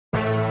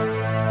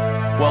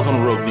Welcome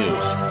to Rogue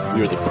News.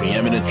 We are the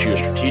preeminent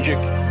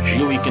geostrategic,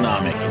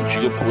 geoeconomic, and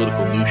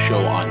geopolitical news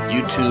show on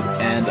YouTube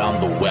and on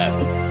the web.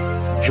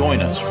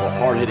 Join us for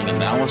hard-hitting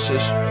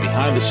analysis,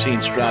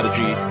 behind-the-scenes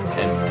strategy,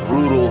 and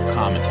brutal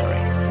commentary.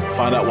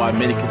 Find out why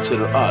many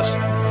consider us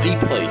the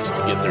place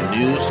to get their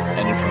news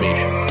and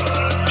information.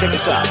 Check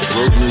us out at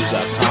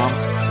roguenews.com.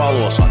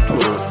 Follow us on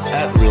Twitter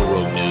at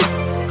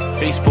RealRogueNews,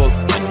 Facebook,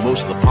 and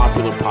most of the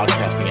popular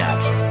podcasting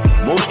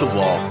apps. Most of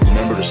all,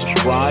 remember to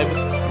subscribe,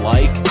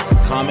 like,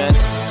 comment,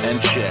 and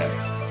share.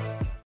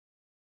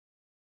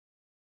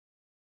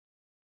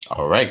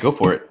 All right, go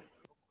for it.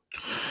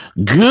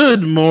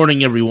 Good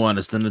morning, everyone.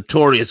 It's the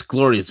notorious,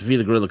 glorious V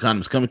the Guerrilla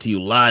Economist coming to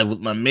you live with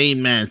my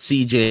main man,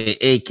 CJ,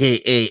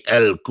 a.k.a.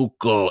 El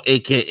Cuco,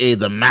 a.k.a.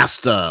 the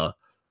master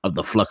of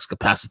the flux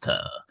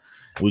capacitor.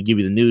 We give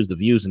you the news, the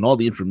views, and all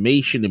the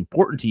information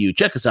important to you.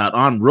 Check us out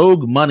on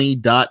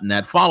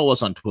roguemoney.net. Follow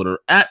us on Twitter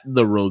at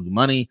the Rogue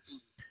Money.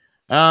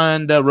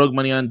 And Rogue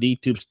Money on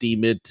DTube,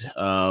 Steam It,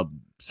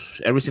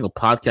 every single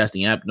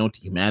podcasting app known to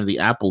humanity,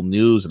 Apple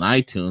News and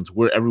iTunes.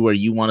 We're everywhere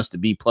you want us to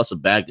be, plus a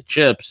bag of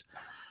chips.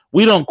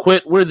 We don't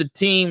quit. We're the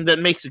team that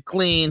makes it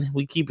clean.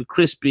 We keep it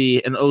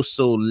crispy and oh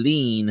so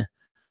lean.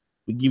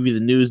 We give you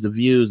the news, the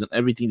views, and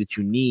everything that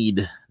you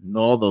need. And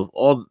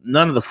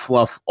none of the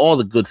fluff, all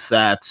the good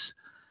fats.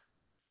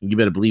 You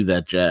better believe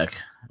that, Jack.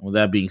 With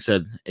that being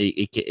said,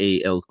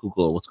 aka El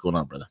Cuco, what's going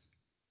on, brother?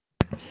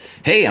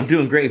 Hey, I'm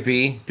doing great,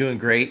 V. Doing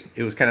great.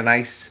 It was kind of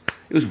nice.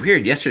 It was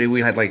weird. Yesterday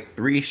we had like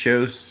 3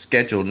 shows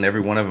scheduled, and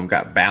every one of them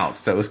got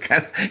bounced. So it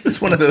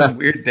was one of those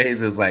weird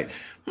days. It was like,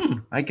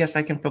 I guess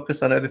I can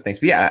focus on other things.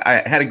 But yeah,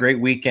 I had a great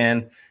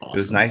weekend. Awesome.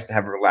 It was nice to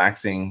have a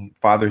relaxing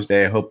Father's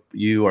Day. I hope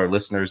you, our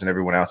listeners, and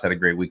everyone else had a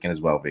great weekend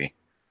as well, V.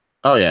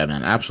 Oh yeah,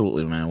 man,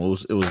 absolutely, man.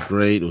 It was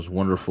great. It was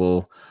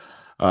wonderful.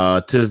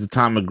 'Tis the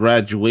time of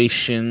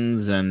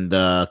graduations and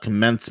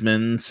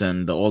commencements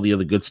and all the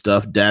other good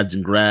stuff. Dads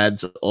and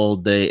grads all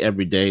day,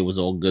 every day was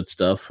all good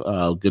stuff.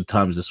 Good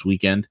times this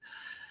weekend.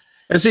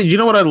 And see, you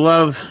know what I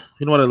love?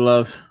 What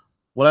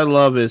I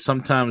love is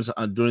sometimes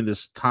during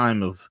this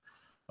time of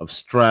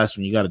stress,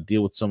 when you got to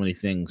deal with so many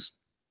things,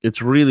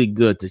 it's really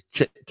good to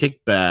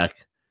kick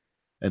back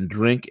and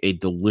drink a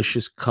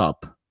delicious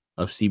cup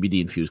of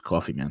CBD infused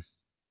coffee, man.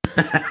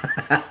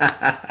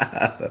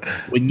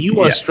 When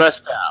you are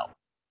stressed out,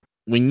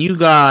 when you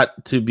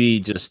got to be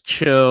just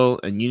chill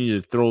and you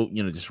need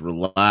to just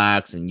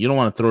relax and you don't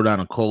want to throw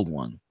down a cold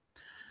one,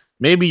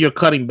 maybe you're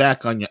cutting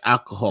back on your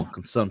alcohol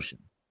consumption.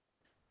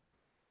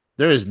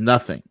 There is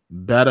nothing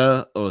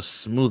better or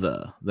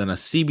smoother than a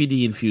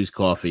CBD infused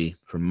coffee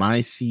from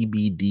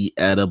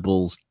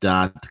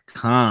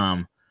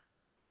mycbdedibles.com.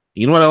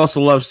 You know what I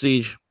also love,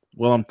 Siege?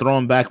 Well, I'm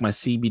throwing back my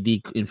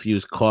CBD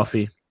infused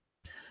coffee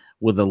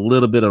with a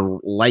little bit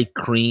of light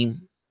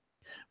cream,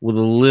 with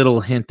a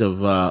little hint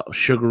of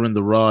sugar in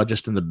the raw,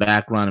 just in the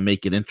background, and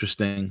make it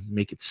interesting,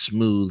 make it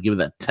smooth, give it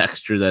that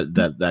texture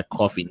that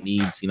coffee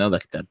needs,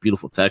 that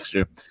beautiful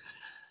texture.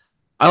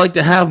 I like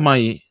to have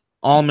my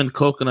almond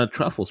coconut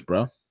truffles,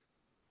 bro.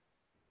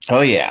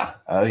 Oh yeah.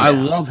 I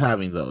love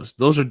having those.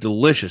 Those are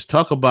delicious.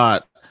 Talk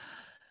about, or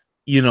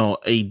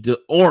a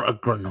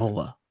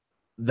granola.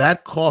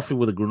 That coffee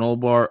with a granola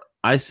bar.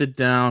 I sit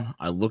down,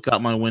 I look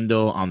out my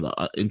window on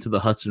into the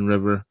Hudson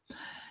River,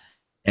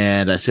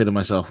 and I say to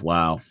myself,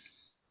 wow,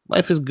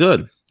 life is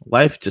good.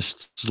 Life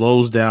just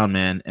slows down,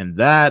 man. And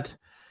that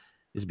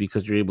is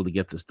because you're able to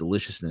get this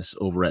deliciousness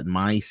over at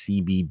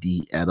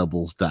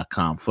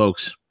mycbdedibles.com.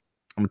 Folks,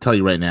 I'm going to tell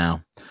you right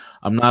now,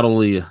 I'm not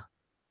only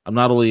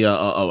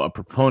a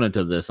proponent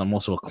of this, I'm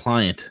also a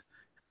client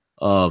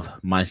of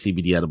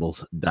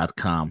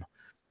mycbdedibles.com.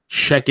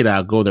 Check it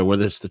out. Go there,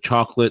 whether it's the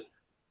chocolate,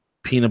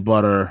 peanut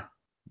butter,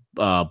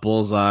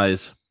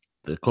 bullseyes,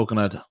 the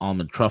coconut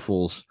almond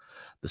truffles,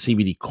 the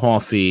CBD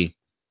coffee,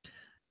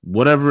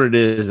 whatever it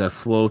is that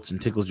floats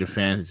and tickles your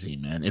fantasy,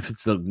 man. If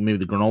it's maybe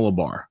the granola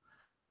bar,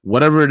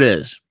 whatever it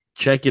is,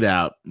 check it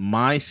out.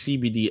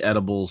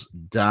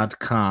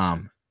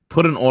 mycbdedibles.com.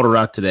 Put an order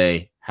out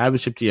today. Have it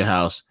shipped to your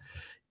house.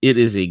 It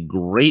is a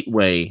great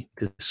way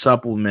to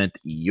supplement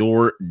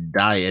your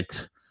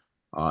diet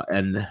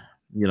and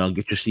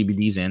get your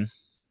CBDs in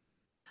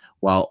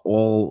while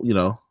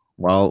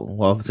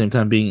at the same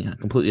time being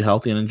completely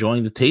healthy and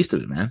enjoying the taste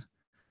of it, man.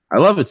 I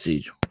love it,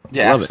 Siege.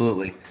 Yeah,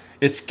 absolutely.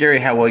 It's scary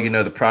how well you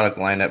know the product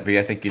lineup, V.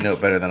 I think you know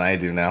it better than I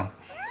do now.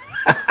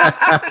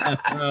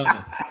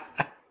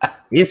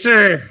 Yes,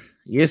 sir.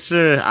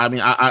 I mean,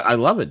 I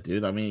love it,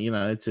 dude. I mean,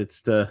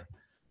 it's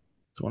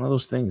one of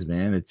those things,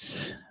 man.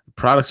 The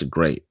products are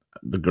great.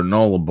 The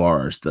granola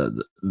bars,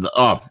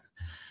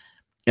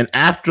 and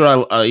after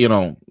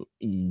I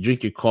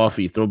drink your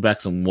coffee, throw back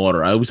some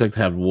water. I always like to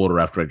have water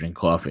after I drink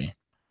coffee.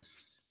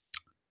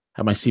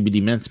 Have my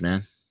CBD mints,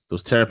 man.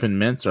 Those terrapin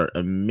mints are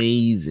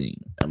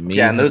amazing.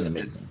 Yeah, and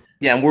amazing.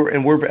 Yeah, and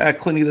we're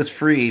including this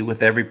free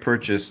with every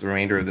purchase the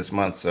remainder of this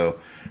month. So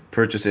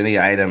purchase any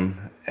item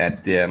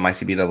at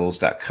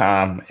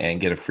mycbdedibles.com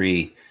and get a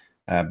free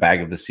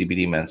bag of the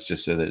CBD mints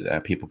just so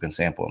that people can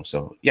sample them.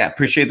 So yeah,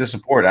 appreciate the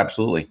support.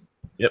 Absolutely.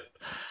 Yep.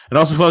 And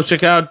also, folks,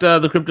 check out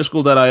the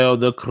cryptoschool.io,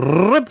 the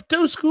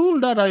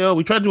cryptoschool.io.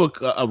 We tried to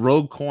do a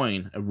rogue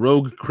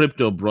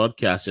crypto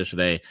broadcast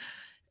yesterday,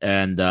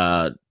 and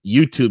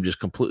YouTube just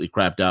completely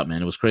crapped out,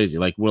 man. It was crazy.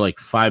 Like, we're like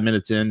 5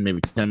 minutes in,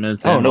 maybe 10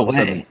 minutes in. Oh, no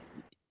way.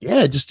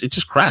 Yeah, it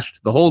just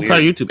crashed. The whole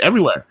entire YouTube,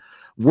 everywhere.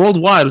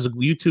 Worldwide, it was a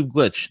YouTube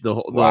glitch. The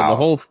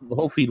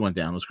whole feed went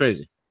down. It was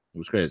crazy.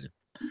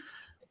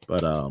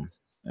 But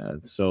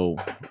so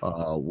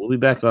we'll be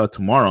back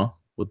tomorrow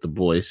with the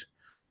boys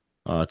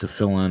to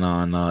fill in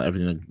on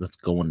everything that's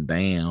going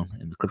down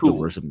in the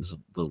cryptoverse. Cool. There's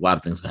a lot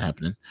of things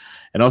happening.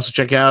 And also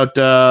check out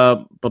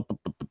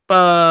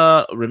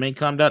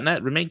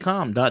remaincalm.net.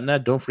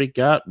 Remaincalm.net. Don't freak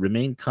out.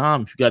 Remain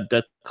calm. If you got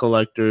debt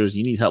collectors,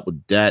 you need help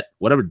with debt,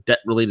 whatever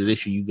debt-related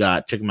issue you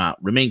got, check them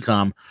out.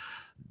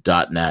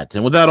 Remaincalm.net.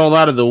 And with that all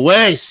out of the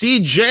way,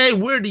 CJ,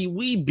 where do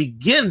we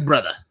begin,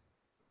 brother?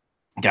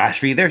 Gosh,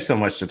 V, there's so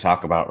much to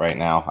talk about right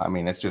now. I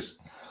mean, it's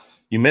just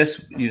we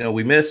miss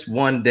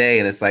one day,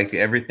 and it's like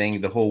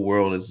everything, the whole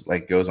world is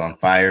like goes on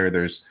fire.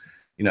 There's,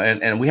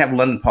 and we have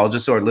London Paul.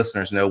 Just so our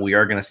listeners know, we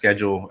are going to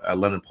schedule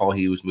London Paul.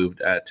 He was moved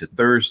to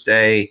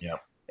Thursday.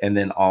 Yep. And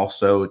then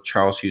also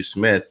Charles Hugh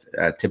Smith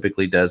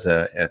typically does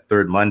a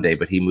third Monday,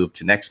 but he moved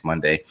to next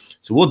Monday.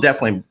 So we'll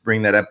definitely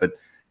bring that up. But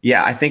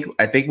yeah, I think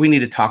we need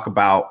to talk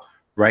about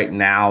right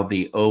now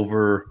the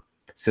over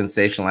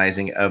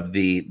sensationalizing of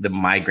the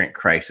migrant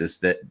crisis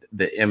that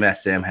the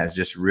MSM has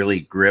just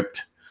really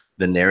gripped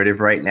the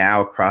narrative right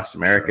now across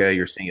America. Sure.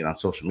 You're seeing it on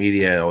social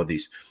media, all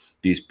these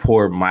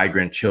poor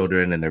migrant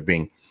children, and they're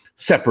being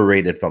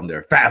separated from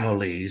their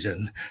families,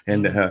 and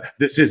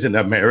this isn't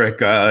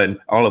America, and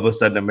all of a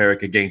sudden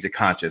America gains a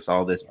conscience.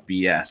 All this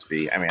BS.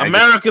 I mean,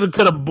 America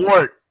could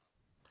abort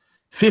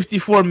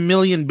 54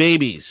 million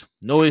babies,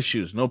 no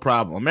issues, no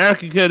problem.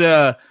 America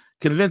could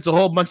convince a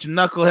whole bunch of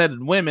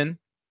knuckleheaded women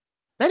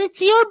that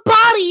it's your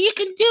body, you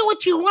can do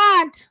what you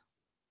want.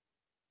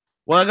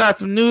 Well, I got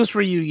some news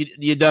for you,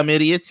 you dumb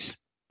idiots.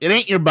 It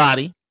ain't your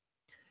body,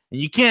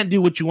 and you can't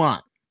do what you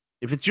want.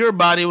 If it's your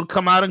body, it would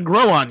come out and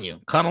grow on you.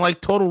 Kind of like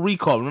Total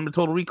Recall. Remember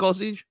Total Recall,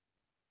 Siege?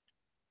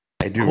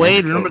 I do.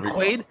 Quaid, remember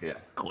Quaid? Yeah.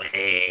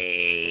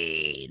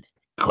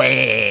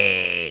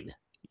 Quaid.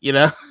 You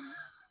know?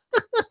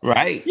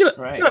 Right.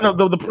 Right.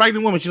 The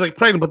pregnant woman, she's like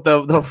pregnant, but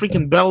the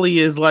freaking belly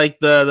is like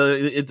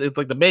it's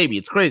like the baby.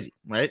 It's crazy,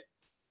 right?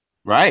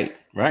 Right.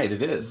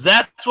 It is.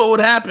 That's what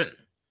would happen.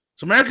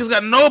 So America's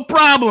got no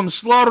problem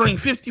slaughtering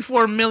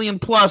 54 million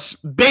plus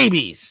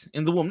babies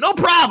in the womb. No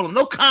problem.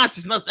 No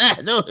conscience. No,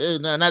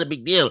 not a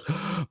big deal.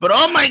 But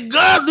oh my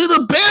God,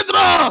 little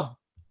Pedro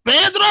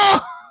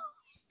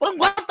from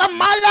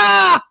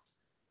Guatemala.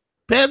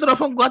 Pedro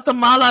from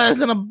Guatemala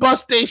is in a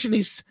bus station.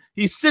 He's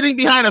sitting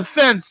behind a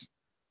fence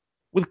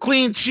with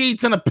clean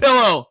sheets and a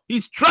pillow.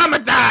 He's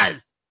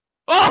traumatized.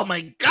 Oh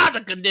my God,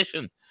 the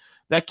condition.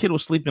 That kid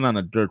was sleeping on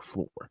a dirt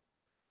floor.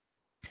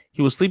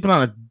 He was sleeping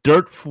on a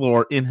dirt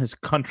floor in his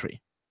country.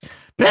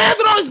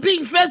 Pedro is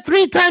being fed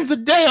 3 times a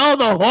day. Oh,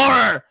 the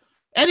horror.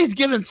 And he's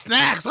given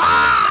snacks.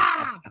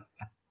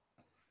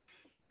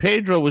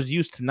 Pedro was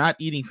used to not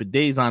eating for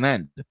days on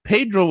end.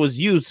 Pedro was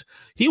used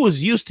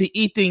to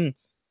eating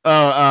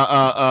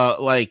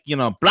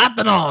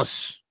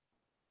plátanos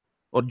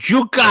or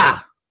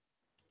yuca.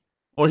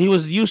 Or he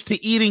was used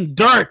to eating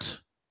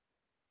dirt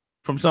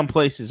from some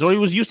places. Or he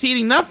was used to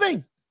eating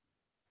nothing.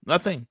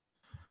 But,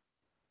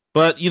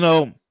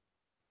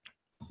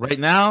 right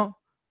now,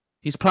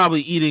 he's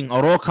probably eating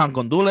arroz con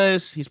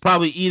gandules. He's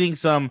probably eating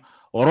some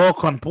arroz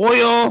con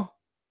pollo.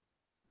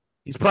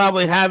 He's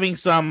probably having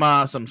some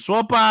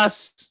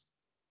sopas.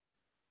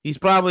 He's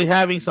probably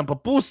having some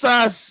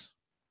pupusas.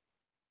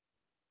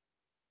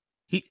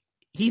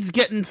 He's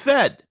getting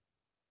fed.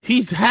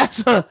 He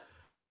has a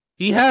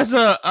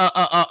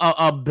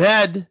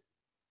bed.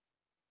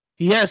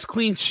 He has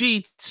clean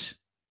sheets.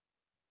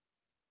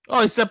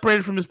 Oh, he's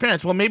separated from his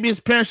parents. Well, maybe his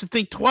parents should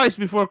think twice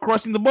before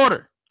crossing the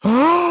border.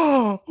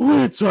 Oh,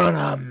 it's an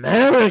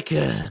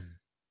American.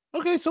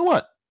 Okay, so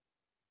what?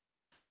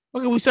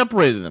 Okay, we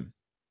separated them.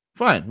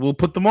 Fine, we'll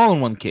put them all in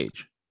one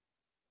cage.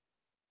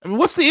 I mean,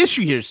 what's the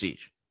issue here,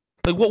 Siege?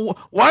 Like,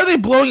 why are they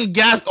blowing a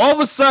gas? All of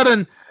a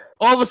sudden,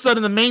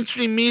 the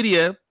mainstream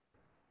media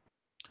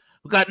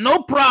got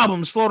no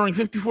problem slaughtering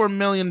 54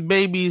 million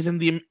babies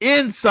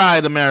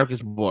inside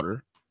America's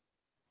border.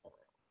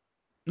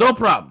 No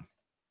problem.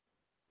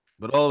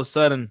 But all of a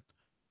sudden,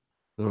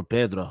 little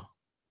Pedro,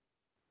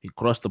 he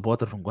crossed the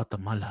border from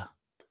Guatemala.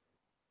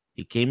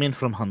 He came in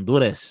from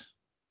Honduras.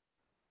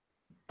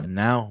 And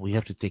now we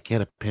have to take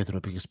care of Pedro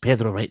because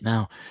Pedro right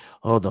now,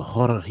 oh, the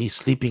horror. He's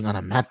sleeping on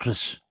a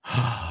mattress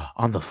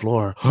on the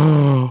floor.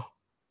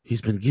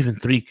 He's been given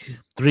three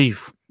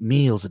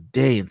meals a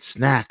day and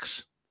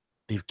snacks.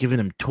 They've given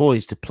him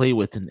toys to play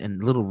with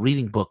and little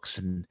reading books,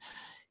 and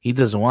he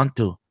doesn't want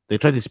to. They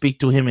tried to speak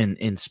to him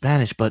in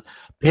Spanish, but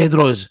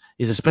Pedro is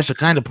a special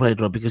kind of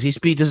Pedro because he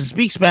doesn't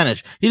speak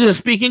Spanish. He doesn't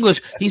speak English.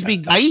 He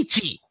speaks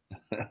Gaichi.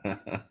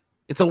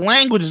 It's a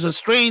language. It's a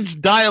strange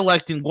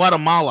dialect in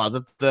Guatemala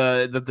that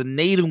the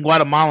native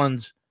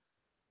Guatemalans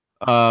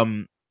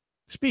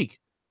speak.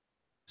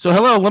 So,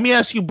 hello, let me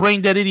ask you,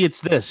 brain dead idiots,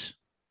 this.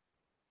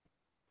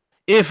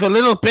 If a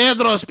little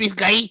Pedro speaks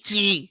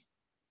Gaichi,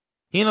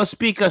 he don't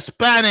speak a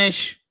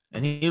Spanish,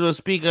 and he don't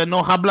speak a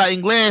no habla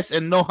Inglés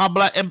and no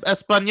habla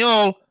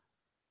Espanol,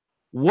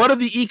 what are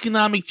the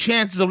economic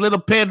chances of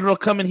little Pedro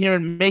coming here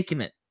and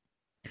making it?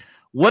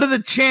 What are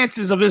the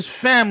chances of his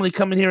family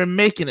coming here and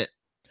making it?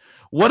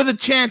 What are the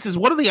chances?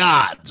 What are the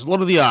odds?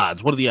 What are the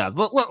odds? What are the odds?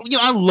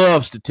 I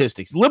love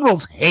statistics.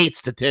 Liberals hate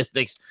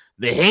statistics.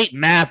 They hate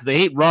math. They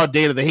hate raw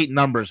data. They hate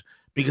numbers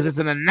because it's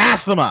an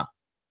anathema.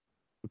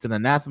 It's an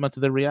anathema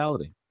to their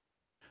reality.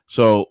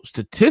 So,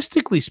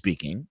 statistically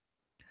speaking,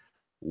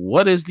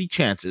 what is the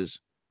chances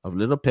of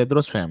little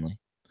Pedro's family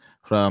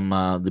from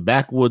the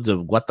backwoods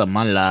of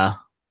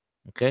Guatemala?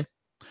 Okay.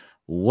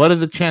 What are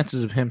the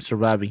chances of him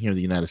surviving here in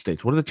the United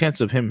States? What are the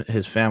chances of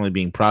his family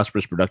being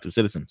prosperous, productive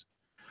citizens?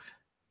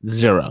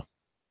 0.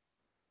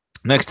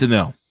 Next to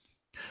no.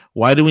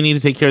 Why do we need to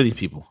take care of these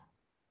people?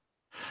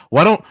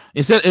 Why don't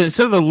instead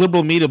of the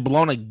liberal media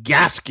blowing a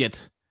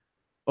gasket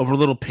over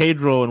little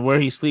Pedro and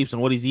where he sleeps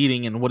and what he's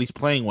eating and what he's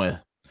playing with,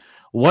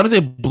 why don't they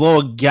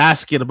blow a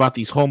gasket about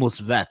these homeless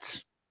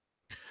vets?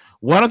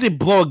 Why don't they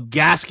blow a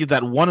gasket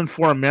that 1 in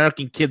 4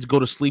 American kids go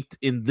to sleep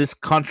in this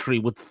country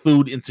with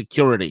food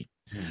insecurity?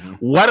 Mm-hmm.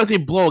 Why don't they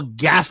blow a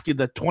gasket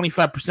that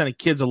 25% of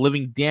kids are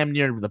living damn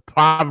near the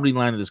poverty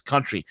line of this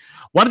country?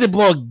 Why don't they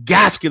blow a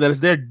gasket that is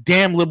their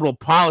damn liberal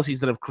policies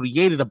that have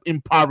created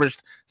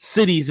impoverished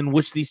cities in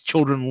which these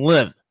children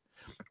live?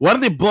 Why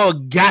don't they blow a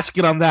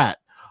gasket on that?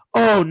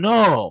 Oh,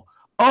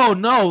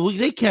 no,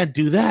 they can't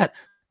do that.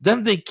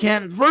 Then they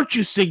can't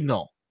virtue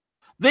signal.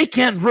 They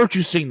can't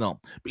virtue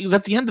signal because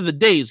at the end of the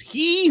day, is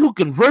he who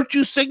can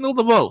virtue signal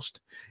the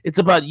most. It's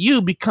about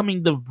you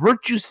becoming the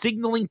virtue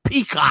signaling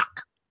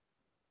peacock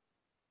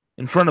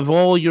in front of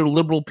all your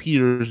liberal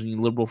peers and your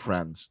liberal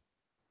friends.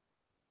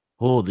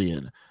 Oh,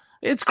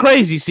 it's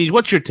crazy, Siege.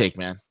 What's your take,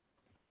 man?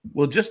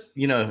 Well, just,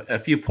 a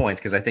few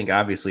points, because I think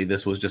obviously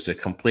this was just a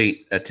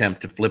complete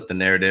attempt to flip the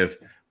narrative.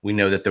 We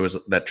know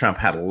that Trump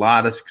had a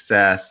lot of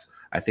success.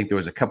 I think there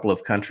was a couple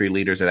of country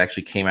leaders that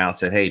actually came out and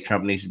said, hey,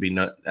 Trump needs to be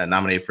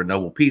nominated for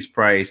Nobel Peace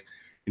Prize,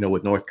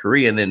 with North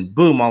Korea. And then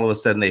boom, all of a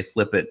sudden they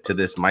flip it to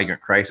this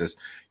migrant crisis.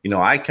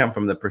 I come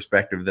from the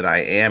perspective that I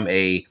am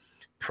a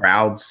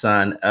proud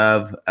son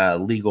of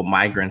legal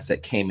migrants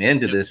that came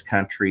into this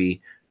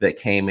country, that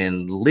came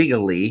in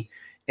legally.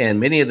 And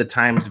many of the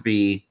times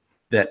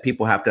that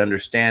people have to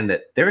understand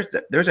that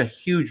there's a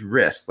huge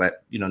risk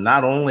that,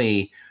 not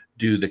only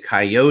do the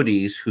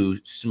coyotes who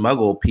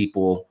smuggle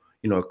people,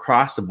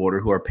 across the border,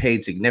 who are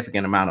paid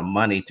significant amount of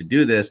money to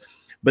do this,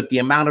 but the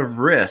amount of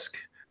risk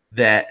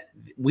that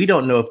we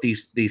don't know if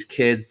these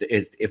kids,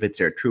 if it's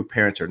their true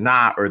parents or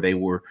not, or they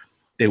were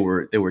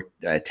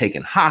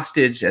taken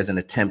hostage as an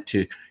attempt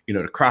to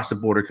cross the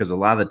border, because a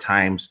lot of the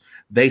times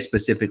they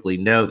specifically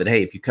know that,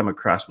 hey, if you come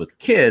across with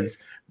kids,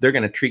 they're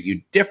going to treat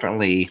you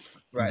differently,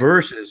 right,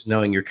 versus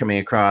knowing you're coming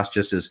across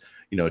just as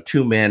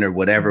 2 men or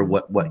whatever.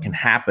 What can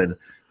happen?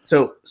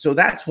 So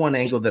that's one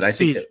angle that I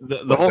think.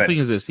 The whole thing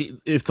is this: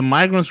 if the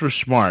migrants were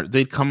smart,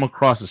 they'd come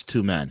across as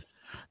 2 men.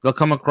 They'll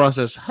come across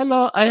as,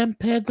 "Hello, I am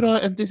Pedro,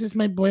 and this is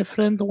my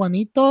boyfriend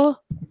Juanito.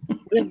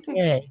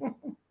 Okay.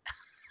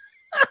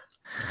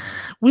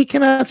 We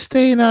cannot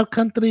stay in our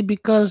country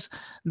because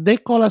they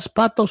call us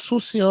patos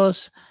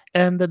sucios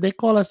and they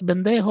call us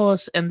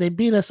pendejos and they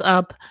beat us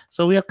up.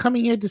 So we are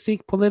coming here to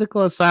seek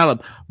political asylum."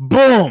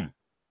 Boom!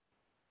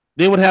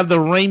 They would have the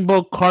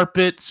rainbow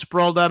carpet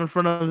sprawled out in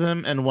front of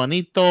them, and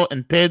Juanito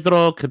and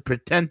Pedro could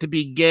pretend to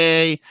be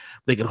gay.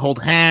 They could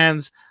hold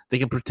hands. They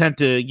could pretend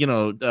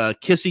to,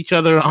 kiss each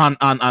other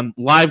on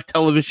live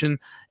television.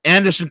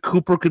 Anderson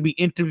Cooper could be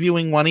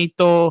interviewing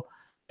Juanito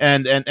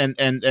and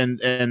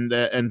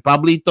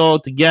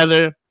Pablito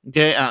together,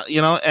 okay,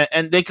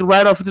 and they could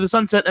ride off into the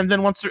sunset, and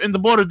then once they're in the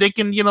border, they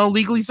can,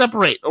 legally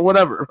separate or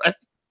whatever, right?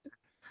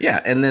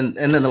 Yeah, and then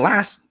the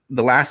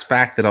last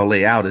fact that I'll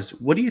lay out is,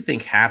 what do you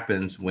think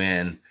happens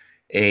when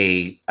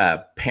a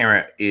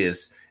parent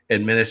is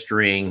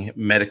administering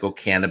medical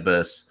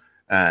cannabis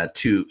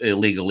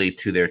illegally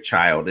to their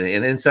child,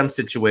 and in some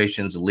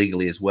situations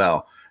illegally as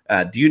well?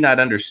 Do you not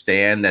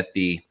understand that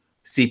the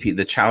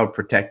Child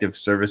Protective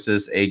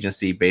Services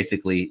Agency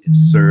basically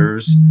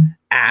serves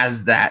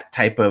as that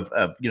type of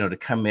to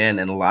come in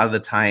and a lot of the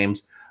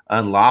times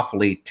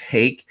unlawfully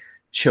take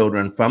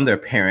children from their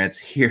parents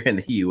here in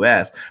the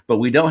U.S. But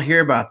we don't hear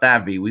about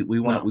that. We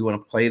want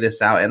to play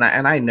this out, and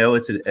I know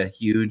it's a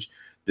huge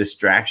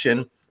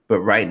distraction,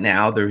 but right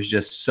now there's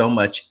just so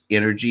much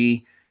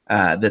energy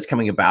that's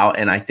coming about,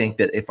 and I think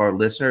that if our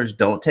listeners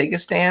don't take a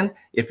stand,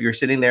 if you're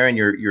sitting there and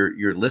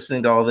you're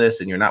listening to all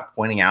this and you're not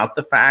pointing out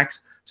the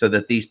facts so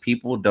that these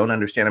people don't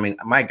understand. I mean,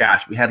 my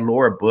gosh, we had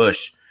Laura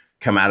Bush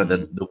come out of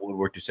the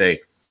woodwork to say,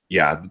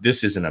 yeah,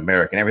 this isn't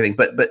American, everything.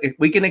 But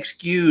we can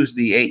excuse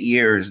the 8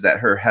 years that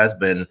her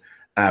husband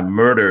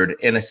murdered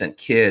innocent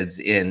kids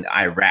in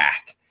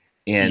Iraq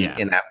and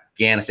in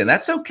Afghanistan.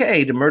 That's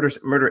okay to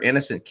murder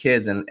innocent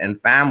kids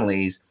and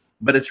families,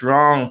 but it's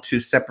wrong to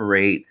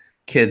separate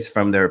kids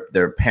from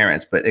their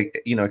parents. But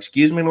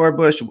excuse me, Laura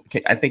Bush,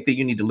 I think that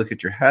you need to look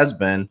at your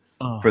husband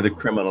for the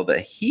criminal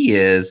that he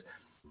is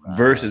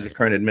versus the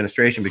current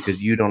administration,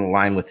 because you don't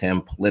align with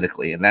him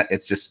politically, and that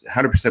it's just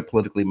 100%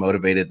 politically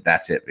motivated.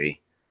 That's it, V.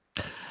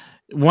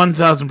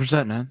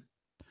 1,000%, man.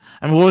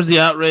 I mean, what was the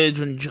outrage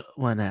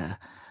when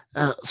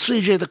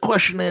CJ? The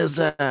question is,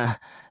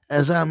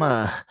 as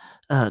I'm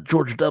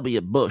George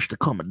W. Bush, they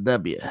call me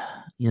W.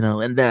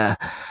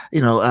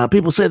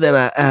 People say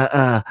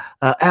that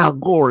Al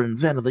Gore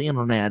invented the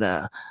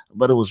internet,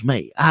 but it was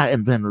me. I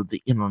invented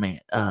the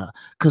internet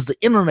because the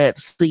internet,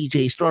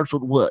 CJ, starts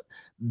with what?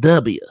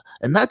 W,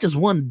 and not just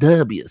one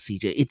W,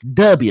 CJ. It's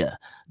W.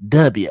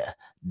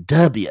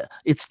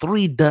 It's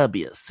 3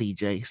 W's,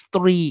 CJ. It's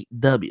 3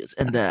 W's,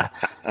 and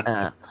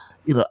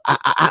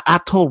I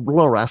told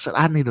Laura, I said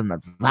I need an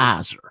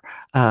advisor.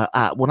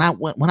 When I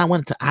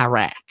went to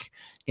Iraq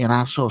and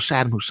I saw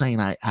Saddam Hussein,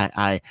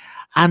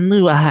 I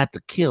knew I had to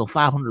kill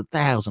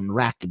 500,000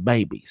 Iraqi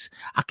babies.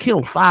 I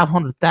killed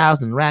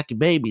 500,000 Iraqi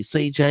babies,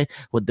 CJ,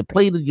 with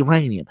depleted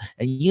uranium.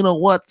 And you know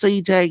what,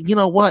 CJ? You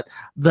know what?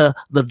 The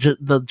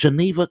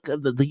Geneva,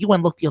 the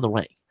UN looked the other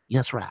way.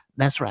 That's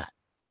right.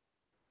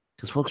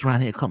 Because folks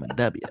around here call me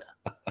W.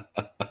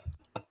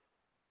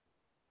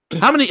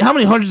 How many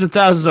hundreds of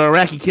thousands of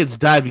Iraqi kids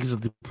died because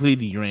of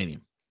depleted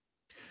uranium?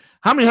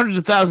 How many hundreds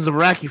of thousands of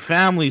Iraqi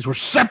families were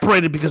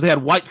separated because they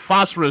had white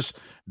phosphorus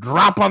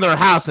drop on their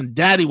house and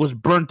daddy was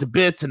burned to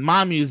bits and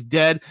mommy is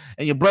dead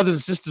and your brothers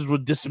and sisters were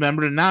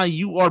dismembered and now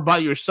you are by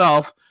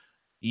yourself?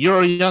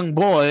 You're a young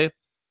boy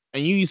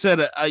and you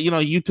said, you're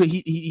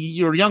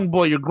a young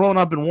boy. You're growing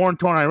up in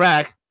war-torn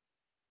Iraq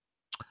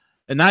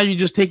and now you're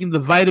just taking the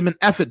vitamin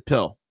F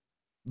pill.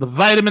 The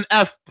vitamin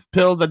F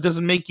pill that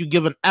doesn't make you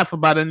give an F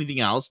about anything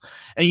else.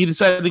 And you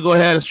decided to go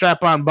ahead and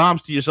strap on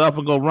bombs to yourself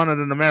and go run at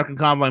an American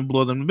convoy and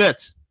blow them to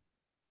bits.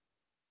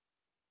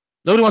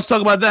 Nobody wants to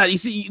talk about that. You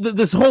see,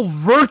 this whole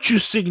virtue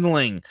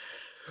signaling.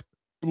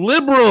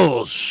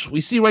 Liberals,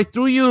 we see right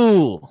through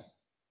you.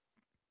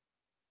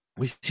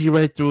 We see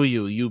right through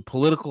you. You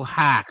political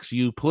hacks,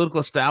 you political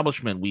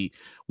establishment. We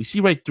see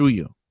right through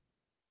you.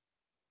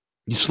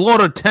 You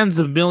slaughter tens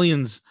of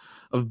millions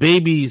of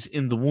babies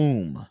in the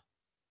womb.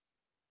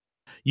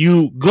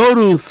 You go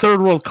to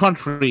third world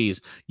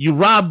countries. You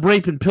rob,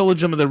 rape, and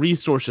pillage them of their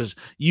resources.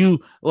 You,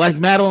 like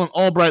Madeleine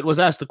Albright was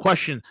asked the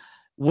question,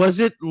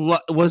 was it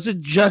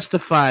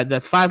justified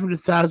that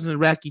 500,000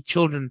 Iraqi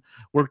children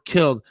were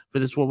killed for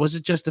this war? Was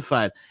it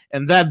justified?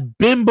 And that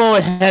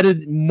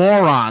bimbo-headed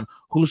moron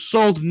who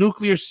sold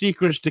nuclear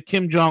secrets to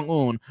Kim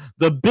Jong-un,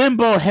 the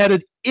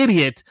bimbo-headed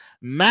idiot,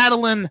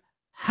 Madeleine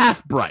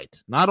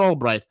Halfbright, not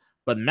Albright,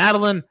 but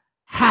Madeleine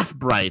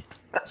Halfbright,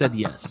 said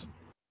yes.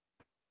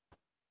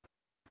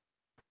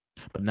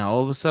 But now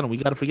all of a sudden we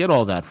got to forget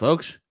all that,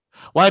 folks.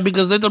 Why?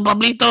 Because little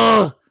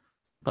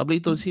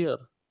Pablito's here.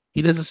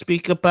 He doesn't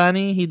speak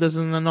Kapani. He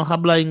doesn't know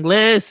habla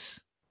inglés.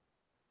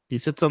 He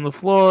sits on the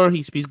floor.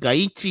 He speaks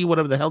Gaichi,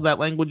 whatever the hell that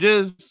language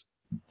is.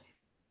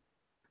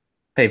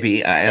 Hey,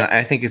 V,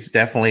 I think it's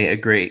definitely a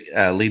great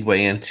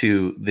leadway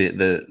into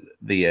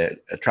the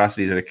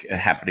atrocities that are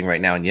happening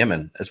right now in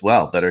Yemen as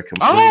well, that are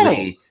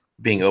completely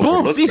being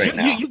overlooked right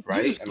now. You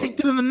just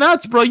kicked it in the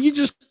nuts, bro. You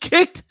just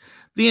kicked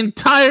the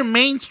entire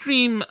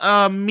mainstream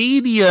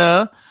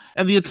media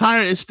and the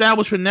entire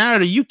establishment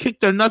narrative. You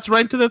kicked their nuts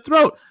right into their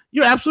throat.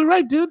 You're absolutely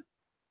right, dude.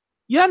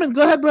 Yemen,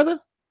 go ahead, brother.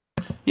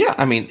 Yeah,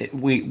 I mean,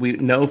 we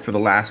know for the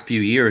last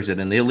few years that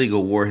an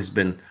illegal war has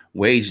been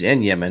waged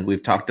in Yemen.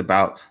 We've talked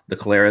about the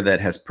cholera that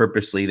has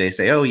purposely, they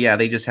say, oh, yeah,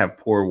 they just have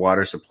poor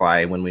water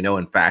supply, when we know,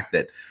 in fact,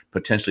 that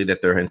potentially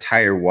that their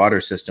entire water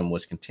system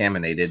was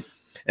contaminated.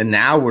 And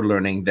now we're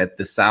learning that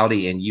the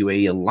Saudi and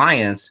UAE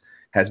alliance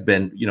has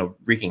been,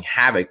 wreaking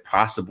havoc,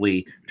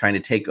 possibly trying to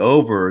take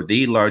over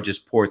the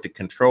largest port that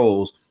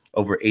controls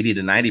over 80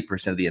 to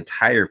 90% of the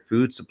entire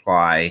food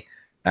supply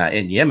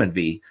in Yemen,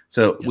 V.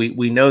 So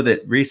we know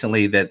that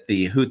recently that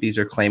the Houthis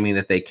are claiming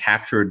that they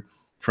captured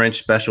French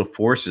special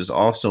forces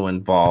also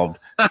involved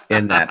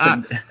in that.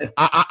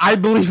 I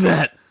believe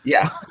that.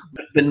 Yeah,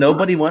 but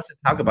nobody wants to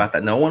talk about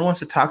that. No one wants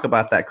to talk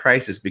about that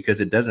crisis because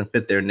it doesn't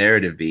fit their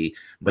narrative, V.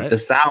 But the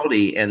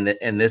Saudi and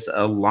this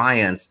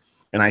alliance,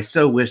 and I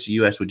so wish the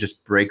U.S. would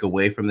just break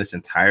away from this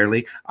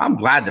entirely. I'm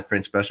glad the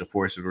French special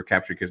forces were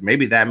captured, because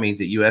maybe that means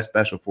that U.S.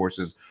 special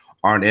forces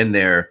aren't in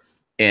there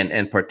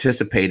and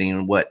participating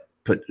in what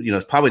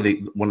it's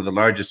probably one of the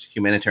largest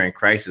humanitarian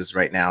crises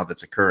right now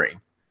that's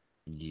occurring.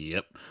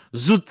 Yep.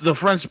 Zoot, the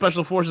French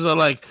special forces are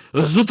like,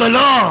 Zoot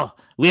alors!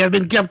 We have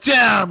been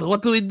captured.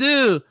 What do we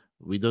do?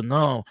 We don't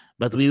know,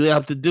 but we will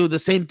have to do the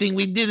same thing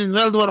we did in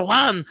World War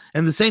I,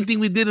 and the same thing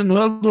we did in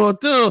World War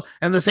II,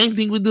 and the same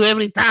thing we do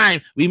every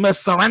time. We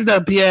must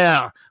surrender,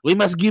 Pierre. We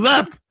must give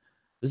up.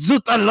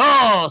 Zut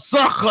alors,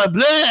 sacre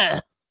bleu.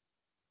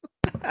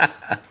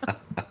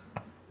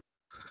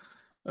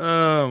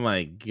 Oh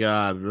my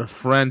God, the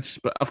French!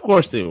 But of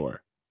course they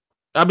were.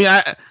 I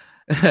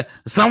mean,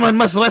 someone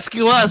must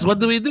rescue us. What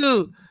do we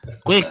do?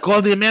 Quick,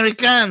 call the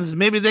Americans.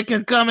 Maybe they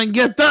can come and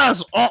get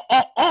us.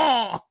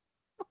 Oh.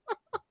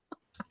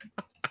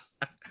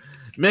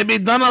 Maybe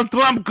Donald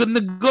Trump could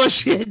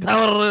negotiate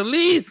our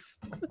release.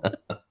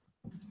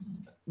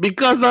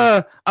 Because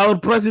our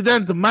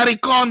president,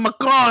 Macron,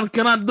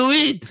 cannot do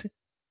it.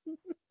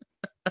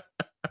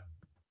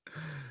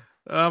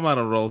 I'm on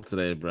a roll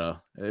today, bro.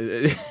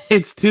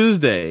 It's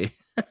Tuesday.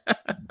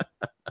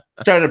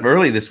 Started up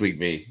early this week,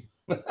 V.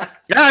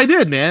 Yeah, I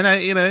did, man.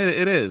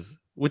 It is,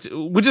 which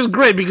is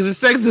great because it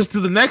segues us to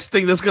the next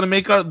thing that's going to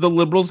make the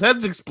liberals'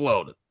 heads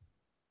explode.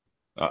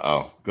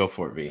 Go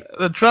for it, V.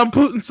 The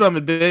Trump-Putin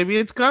summit, baby.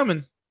 It's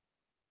coming.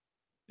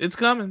 It's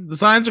coming. The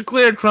signs are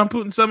clear.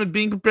 Trump-Putin summit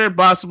being prepared,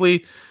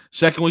 possibly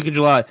second week of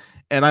July.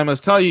 And I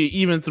must tell you,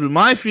 even through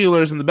my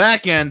feelers in the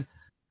back end,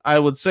 I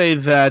would say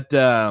that,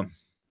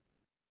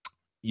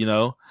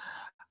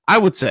 I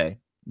would say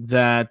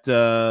that,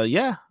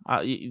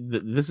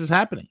 this is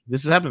happening.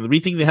 This is happening. The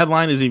Rethinking the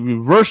Headline is a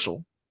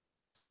reversal,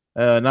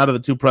 not of the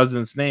two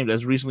presidents named,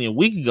 as recently a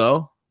week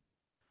ago.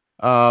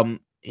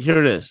 Here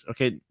it is.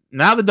 Okay.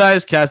 Now the die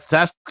is cast. The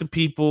task of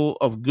people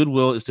of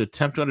goodwill is to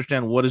attempt to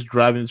understand what is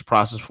driving this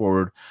process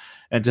forward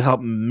and to help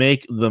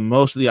make the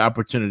most of the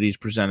opportunities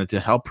presented to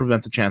help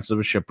prevent the chances of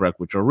a shipwreck,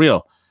 which are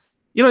real.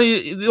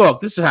 Look,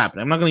 this is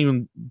happening. I'm not going to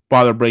even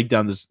bother to break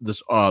down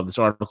this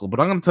article, but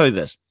I'm going to tell you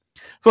this.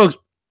 Folks,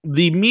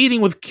 the meeting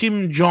with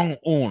Kim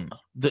Jong-un,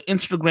 the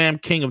Instagram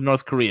king of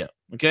North Korea,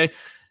 okay?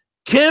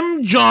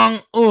 Kim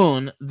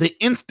Jong-un, the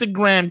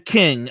Instagram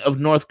king of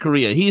North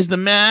Korea. He's the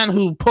man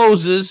who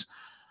poses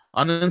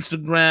on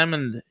Instagram,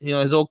 and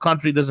his old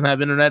country doesn't have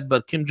internet,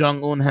 but Kim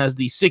Jong-un has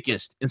the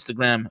sickest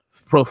Instagram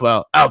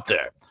profile out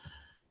there.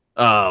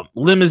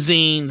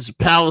 Limousines,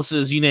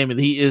 palaces, you name it.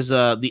 He is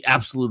the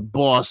absolute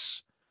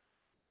boss,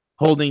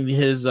 holding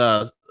his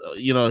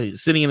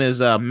he's sitting in his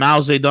Mao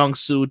Zedong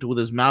suit with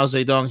his Mao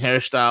Zedong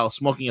hairstyle,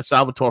 smoking a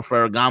Salvatore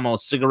Ferragamo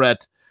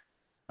cigarette.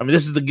 I mean,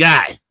 this is the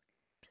guy.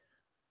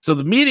 So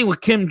the meeting with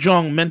Kim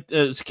Jong-un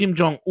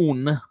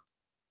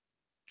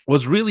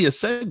was really a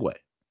segue.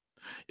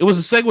 It was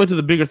a segue to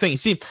the bigger thing.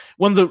 See,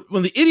 when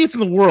the idiots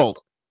in the world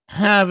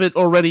have it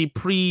already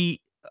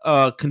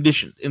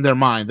conditioned in their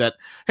mind that,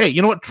 hey,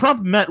 you know what?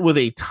 Trump met with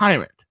a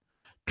tyrant.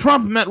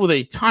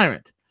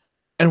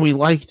 And we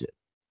liked it.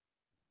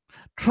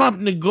 Trump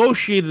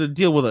negotiated a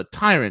deal with a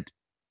tyrant,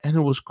 and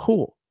it was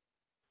cool.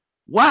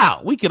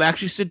 Wow, we could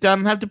actually sit down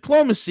and have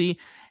diplomacy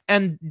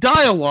and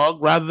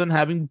dialogue rather than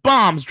having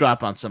bombs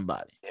drop on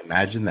somebody.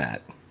 Imagine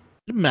that.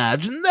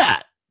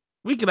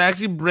 We could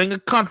actually bring a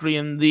country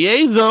in the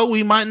A, though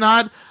we might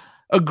not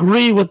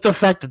agree with the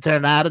fact that they're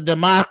not a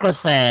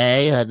democracy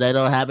and they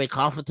don't have a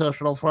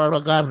constitutional form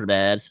of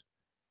government.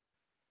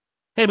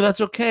 Hey, but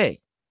that's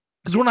okay.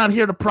 Because we're not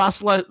here to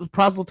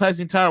proselytize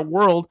the entire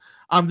world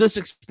on this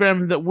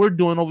experiment that we're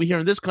doing over here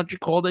in this country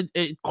called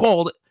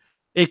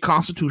a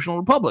constitutional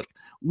republic.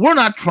 We're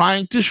not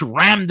trying to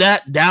ram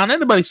that down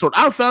anybody's throat.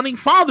 Our founding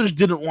fathers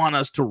didn't want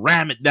us to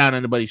ram it down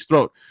anybody's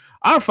throat.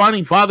 Our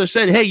founding fathers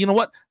said, hey, you know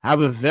what?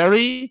 Have a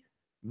very,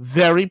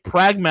 very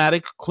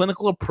pragmatic,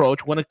 clinical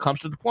approach when it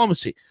comes to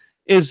diplomacy.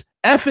 Is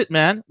F it,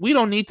 man. We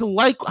don't need to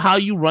like how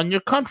you run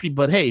your country.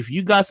 But hey, if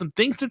you got some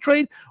things to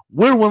trade,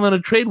 we're willing to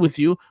trade with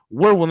you.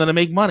 We're willing to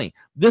make money.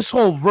 This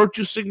whole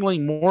virtue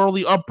signaling,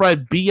 morally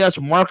upright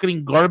BS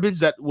marketing garbage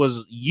that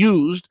was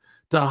used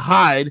to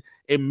hide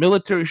a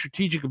military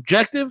strategic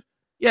objective,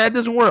 yeah, it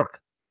doesn't work.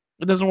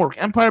 It doesn't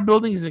work. Empire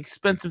building is an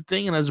expensive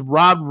thing and has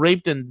robbed,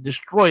 raped, and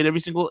destroyed every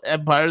single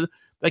empire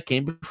that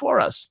came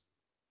before us.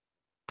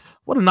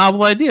 What a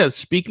novel idea,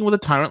 speaking with a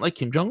tyrant like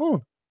Kim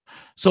Jong-un.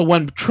 So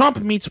when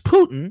Trump meets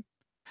Putin,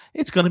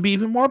 it's going to be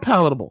even more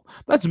palatable.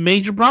 That's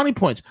major brownie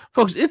points.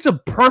 Folks, it's a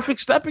perfect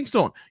stepping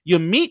stone. You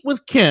meet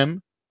with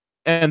Kim,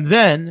 and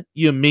then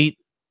you meet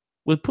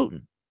with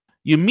Putin.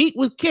 You meet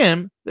with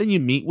Kim, then you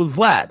meet with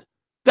Vlad.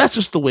 That's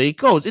just the way it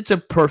goes. It's a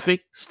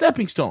perfect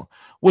stepping stone,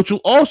 which will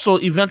also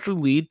eventually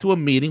lead to a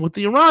meeting with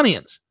the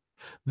Iranians.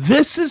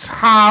 This is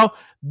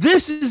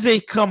a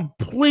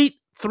complete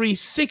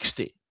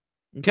 360.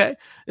 Okay?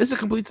 This is a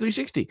complete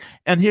 360.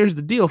 And here's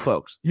the deal,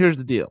 folks. Here's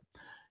the deal.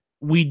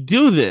 We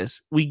do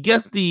this, we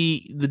get the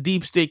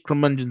deep state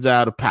curmudgeons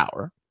out of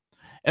power,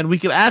 and we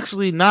can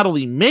actually not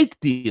only make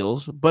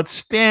deals, but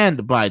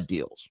stand by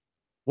deals.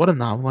 What a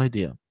novel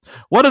idea.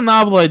 What a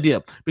novel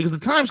idea. Because the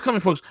time's coming,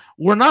 folks.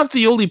 We're not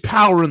the only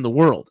power in the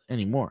world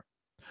anymore.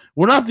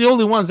 We're not the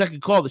only ones that can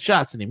call the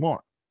shots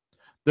anymore.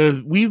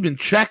 We've been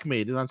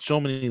checkmated on so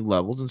many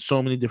levels in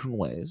so many different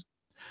ways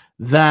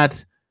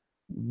that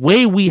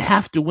way we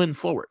have to win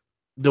forward.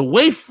 The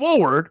way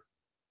forward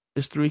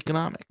is through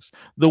economics.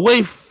 The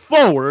way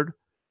forward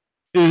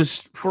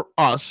is for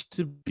us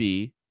to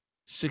be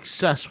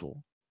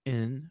successful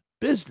in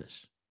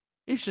business.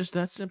 It's just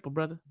that simple,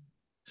 brother.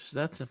 It's just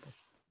that simple.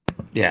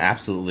 Yeah,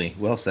 absolutely.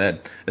 Well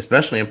said.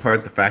 Especially in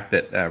part the fact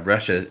that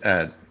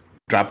Russia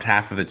dropped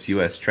half of its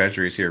U.S.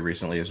 treasuries here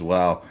recently as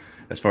well,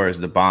 as far as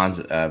the bonds,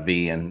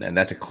 V, and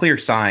that's a clear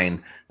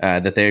sign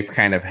that they've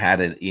kind of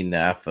had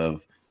enough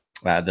of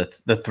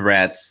the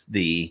threats,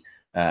 the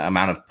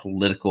amount of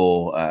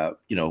political,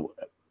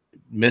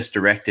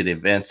 misdirected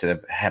events that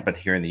have happened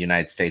here in the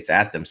United States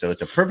at them. So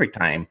it's a perfect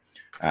time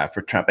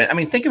for Trump. And I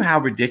mean, think of how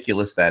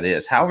ridiculous that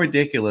is. How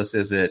ridiculous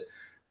is it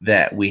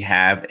that we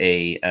have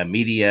a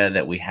media,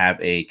 that we have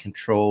a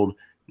controlled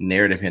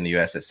narrative in the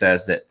U.S. that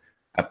says that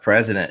a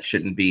president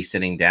shouldn't be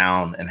sitting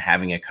down and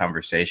having a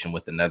conversation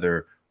with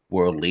another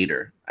world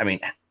leader? I mean,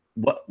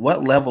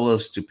 what level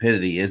of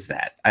stupidity is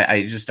that?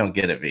 I just don't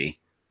get it, V.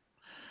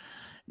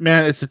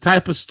 Man, it's the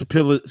type of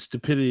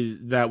stupidity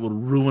that will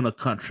ruin a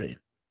country.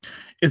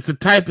 It's the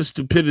type of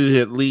stupidity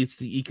that leads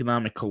to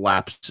economic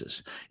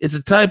collapses. It's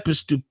the type of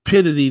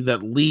stupidity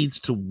that leads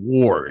to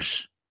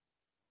wars.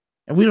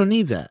 And we don't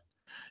need that.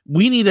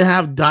 We need to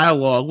have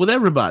dialogue with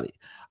everybody.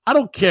 I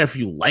don't care if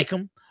you like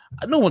them.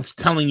 No one's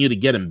telling you to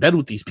get in bed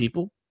with these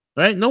people,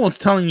 right? No one's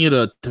telling you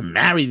to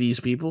marry these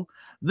people.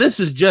 This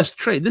is just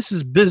trade. This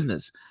is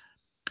business.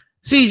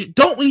 See,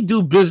 don't we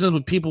do business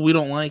with people we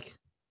don't like?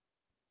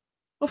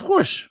 Of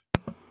course.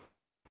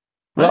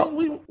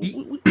 Well,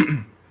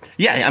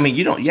 yeah, I mean,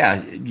 you don't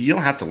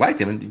have to like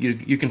them.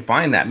 You can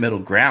find that middle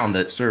ground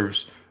that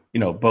serves,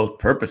 both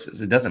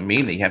purposes. It doesn't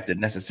mean that you have to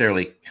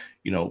necessarily,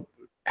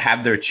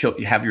 have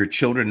your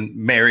children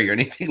marry or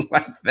anything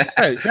like that.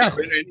 Right,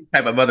 exactly. Or any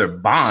type of other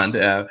bond.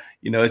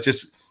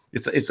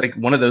 It's like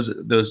one of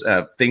those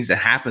things that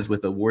happens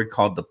with a word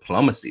called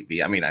diplomacy.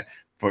 I mean,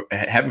 for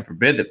heaven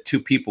forbid that two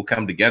people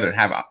come together and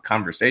have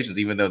conversations,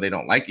 even though they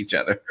don't like each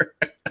other.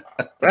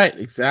 Right,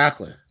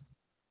 exactly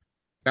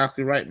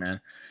right,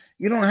 man.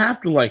 You don't have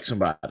to like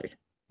somebody.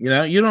 You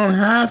don't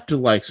have to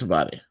like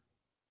somebody.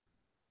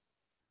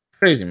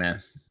 Crazy,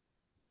 man.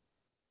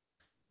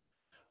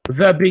 With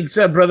that being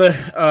said, brother,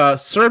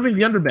 serving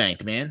the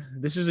underbanked, man.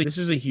 This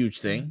is a huge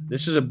thing.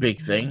 This is a big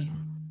thing,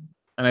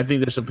 and I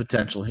think there's some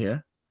potential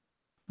here.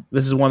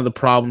 This is one of the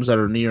problems that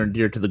are near and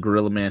dear to the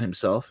Gorilla Man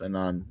himself, and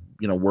I'm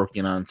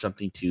working on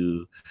something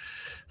to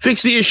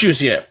fix the issues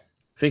here.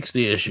 Fix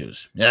the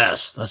issues.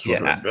 Yes, that's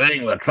what we're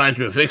doing. We're trying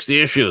to fix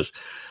the issues.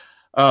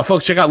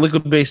 Folks, check out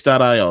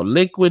liquidbase.io.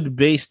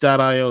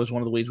 Liquidbase.io is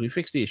one of the ways we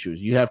fix the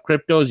issues. You have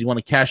cryptos, you want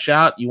to cash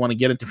out, you want to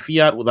get into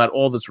fiat without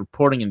all this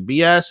reporting and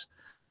BS.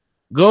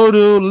 Go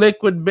to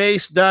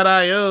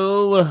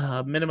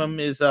liquidbase.io. Minimum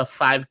is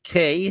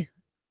 5K,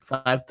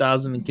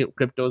 5,000 in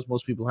cryptos.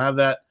 Most people have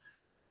that.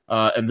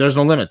 And there's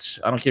no limits.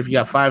 I don't care if you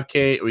got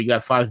 5K or you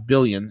got 5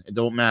 billion. It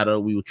don't matter.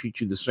 We will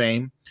treat you the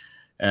same.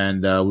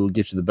 And we will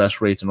get you the best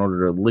rates in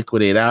order to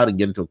liquidate out and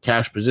get into a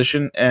cash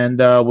position and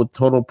with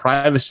total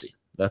privacy.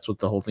 That's what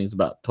the whole thing is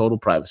about. Total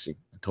privacy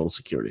and total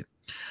security.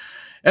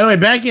 Anyway,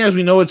 banking as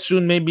we know it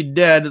soon may be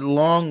dead.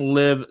 Long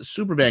live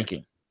super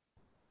banking.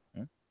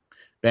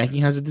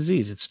 Banking has a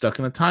disease. It's stuck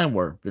in a time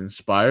warp. It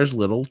inspires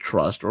little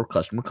trust or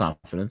customer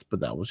confidence, but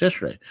that was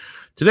yesterday.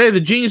 Today, the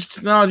genius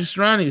technology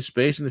surrounding the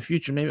space in the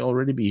future may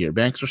already be here.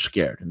 Banks are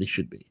scared, and they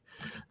should be.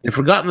 They've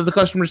forgotten that the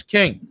customer is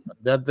king,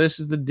 that this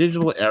is the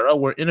digital era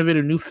where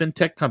innovative new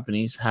fintech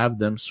companies have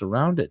them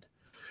surrounded.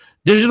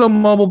 Digital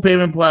mobile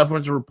payment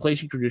platforms are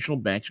replacing traditional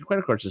banks and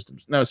credit card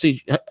systems. Now,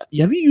 see, have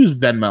you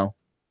used Venmo?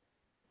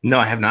 No,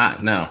 I have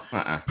not. No.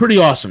 Pretty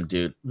awesome,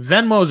 dude.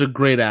 Venmo is a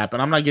great app,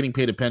 and I'm not getting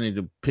paid a penny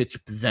to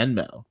pitch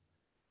Venmo.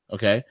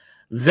 Okay?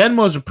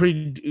 Venmo is a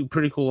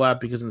pretty cool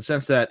app because in the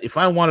sense that if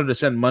I wanted to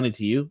send money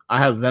to you, I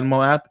have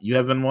Venmo app, you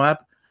have Venmo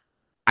app,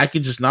 I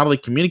could just not only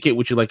communicate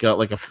with you like a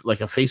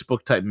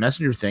Facebook type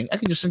messenger thing, I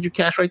can just send you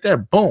cash right there.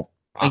 Boom.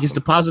 Awesome. It gets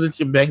deposited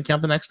into your bank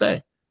account the next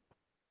day.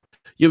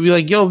 You'll be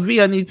like, yo,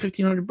 V, I need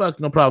 $1,500.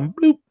 No problem.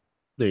 Bloop.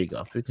 There you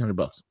go.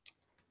 $1,500.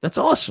 That's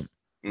awesome.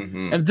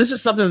 Mm-hmm. And this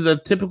is something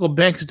that typical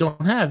banks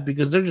don't have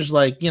because they're just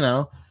like,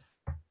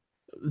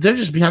 they're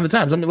just behind the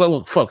times. I mean,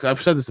 look, folks,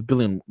 I've said this a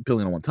billion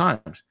and one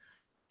times.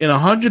 In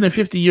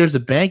 150 years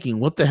of banking,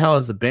 what the hell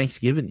has the banks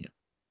given you?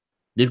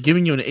 They've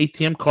given you an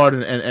ATM card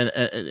and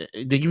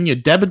they're giving you a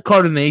debit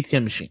card and an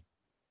ATM machine.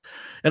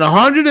 In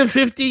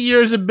 150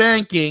 years of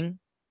banking,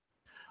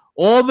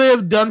 all they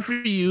have done for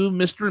you,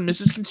 Mr. and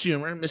Mrs.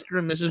 Consumer, Mr.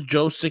 and Mrs.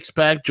 Joe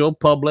Sixpack, Joe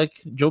Public,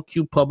 Joe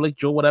Q Public,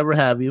 Joe whatever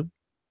have you,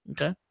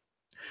 okay,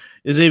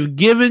 is they've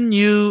given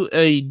you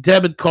a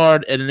debit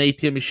card and an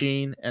ATM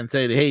machine and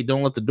said, hey,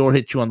 don't let the door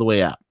hit you on the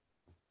way out.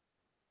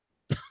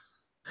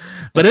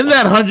 But in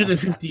that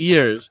 150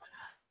 years,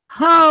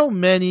 how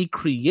many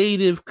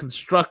creative,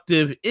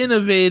 constructive,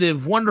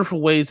 innovative,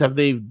 wonderful ways have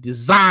they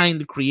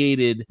designed,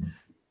 created,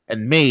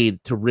 and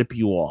made to rip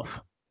you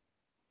off?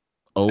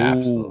 Oh,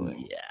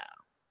 absolutely. Yeah.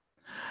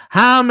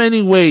 How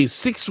many ways,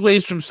 6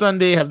 ways from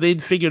Sunday, have they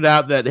figured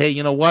out that, hey,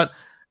 you know what?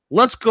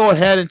 Let's go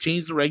ahead and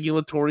change the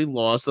regulatory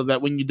law so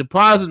that when you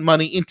deposit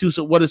money into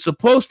what is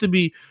supposed to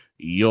be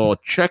your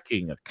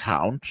checking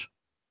account,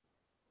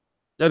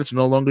 that it's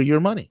no longer your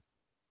money.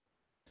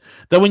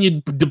 That when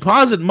you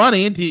deposit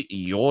money into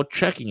your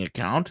checking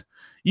account,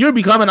 you're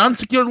becoming an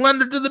unsecured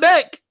lender to the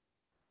bank.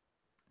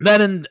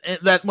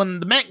 That when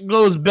the bank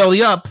goes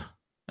belly up,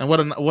 and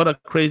what a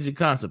crazy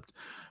concept.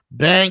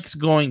 Banks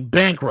going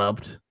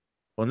bankrupt,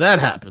 when that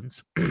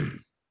happens,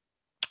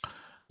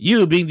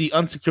 you being the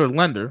unsecured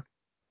lender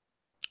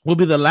will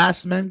be the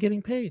last man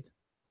getting paid.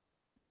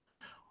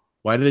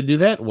 Why did they do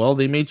that? Well,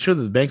 they made sure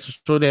that the banks were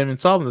so damn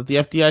insolvent that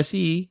the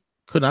FDIC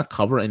could not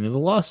cover any of the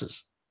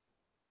losses.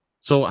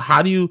 So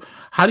how do you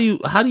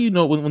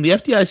know when the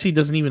FDIC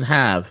doesn't even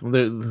have?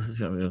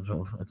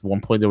 At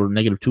one point they were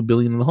negative $2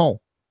 billion in the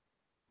hole.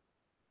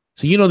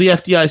 So the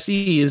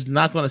FDIC is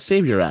not going to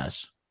save your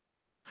ass.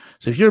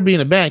 So if you're being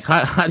a bank,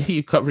 how do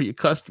you cover your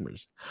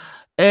customers?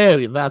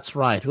 Oh, that's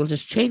right. We'll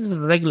just change the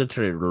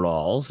regulatory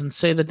laws and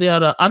say that they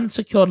are an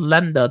unsecured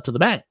lender to the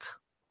bank.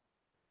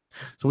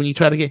 So when you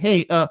try to get,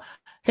 hey,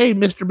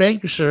 Mr.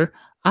 Banker, sir,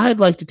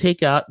 I'd like to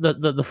take out the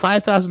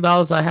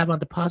 $5,000 I have on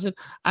deposit.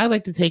 I'd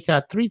like to take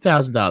out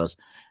 $3,000.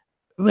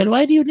 Well,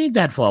 why do you need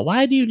that for?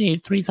 Why do you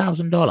need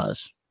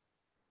 $3,000?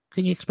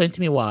 Can you explain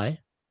to me why?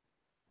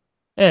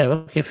 Oh,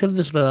 okay, fill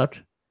this out.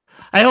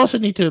 I also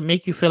need to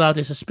make you fill out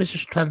a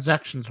suspicious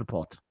transactions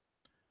report.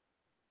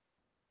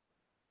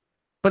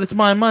 But it's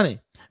my money.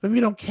 But we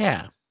don't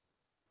care.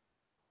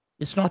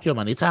 It's not your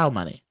money. It's our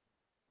money.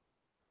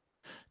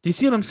 Do you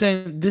see what I'm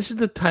saying? This is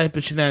the type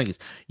of shenanigans.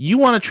 You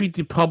want to treat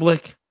the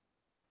public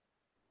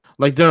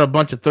like they're a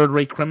bunch of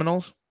third-rate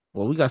criminals?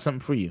 Well, we got something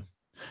for you.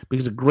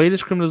 Because the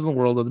greatest criminals in the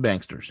world are the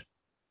banksters.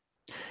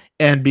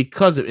 And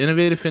because of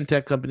innovative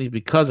fintech companies,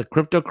 because of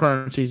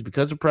cryptocurrencies,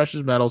 because of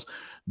precious metals,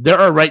 there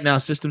are right now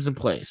systems in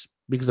place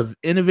because of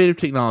innovative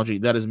technology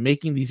that is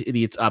making these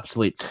idiots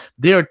obsolete.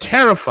 They are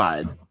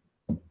terrified,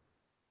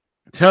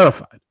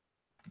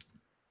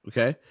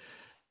 okay,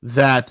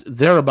 that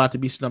they're about to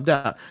be snubbed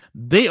out.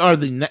 They are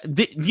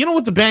you know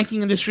what the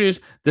banking industry is?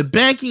 The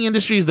banking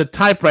industry is the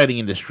typewriting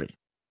industry.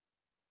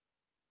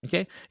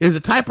 Okay? It was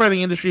a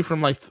typewriting industry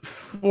from like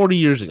 40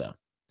 years ago.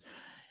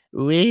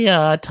 We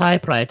are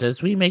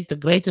typewriters. We make the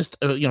greatest,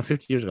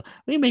 50 years ago.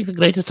 We make the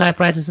greatest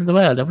typewriters in the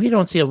world. And we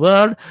don't see a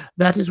world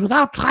that is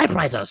without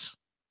typewriters.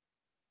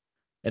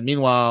 And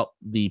meanwhile,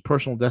 the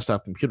personal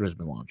desktop computer has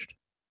been launched.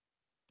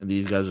 And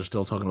these guys are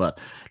still talking about,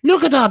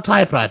 look at our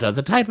typewriter,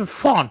 the type of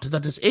font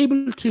that is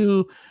able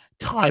to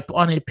type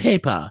on a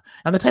paper,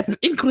 and the type of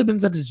ink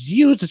ribbons that is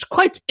used is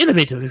quite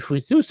innovative, if we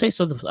do say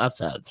so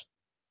ourselves.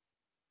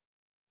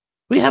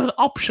 We have the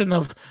option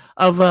of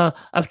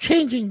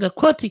changing the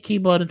QWERTY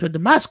keyboard into a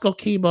Damasco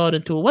keyboard,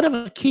 into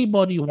whatever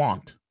keyboard you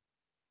want.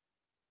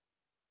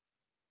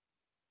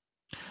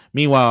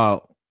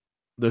 Meanwhile,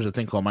 there's a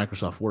thing called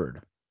Microsoft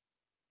Word.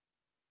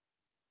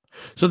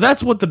 So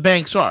that's what the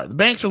banks are. The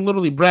banks are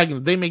literally bragging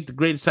that they make the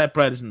greatest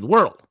typewriters in the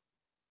world.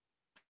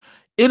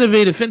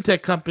 Innovative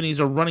fintech companies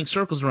are running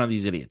circles around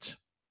these idiots.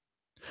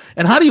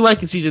 And how do you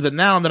like it, CJ, that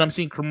now that I'm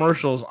seeing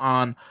commercials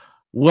on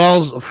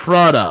Wells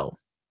Fargo?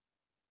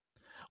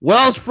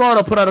 Wells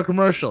Fargo put out a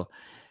commercial.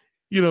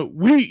 We knew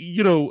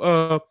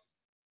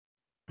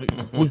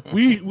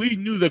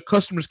that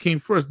customers came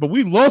first, but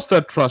we lost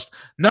that trust.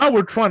 Now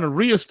we're trying to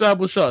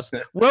reestablish us.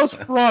 Wells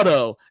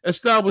Fargo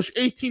established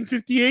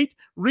 1858,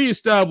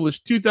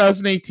 reestablished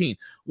 2018.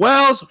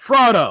 Wells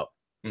Fargo.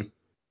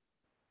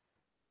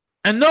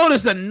 And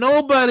notice that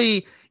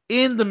nobody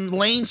in the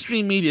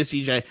mainstream media,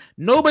 CJ,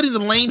 nobody in the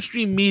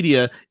mainstream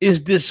media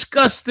is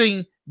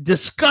discussing,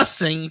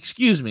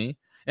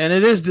 and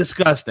it is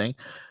disgusting,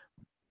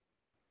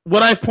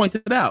 what I've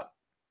pointed out.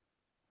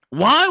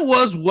 Why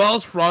was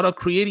Wells Fargo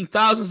creating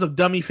thousands of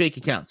dummy fake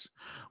accounts?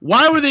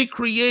 Why were they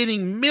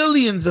creating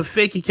millions of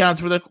fake accounts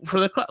for their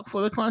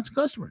clients and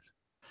customers?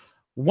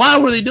 Why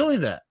were they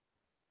doing that?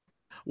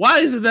 Why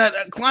is it that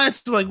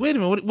clients are like, wait a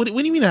minute, what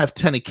do you mean I have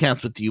 10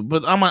 accounts with you?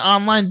 But on my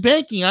online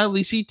banking, I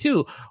only see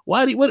 2.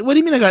 What do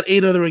you mean I got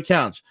 8 other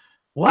accounts?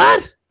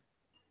 What?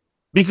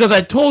 Because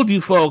I told you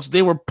folks,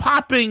 they were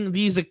popping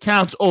these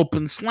accounts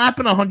open,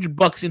 slapping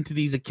 $100 into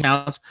these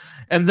accounts,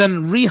 and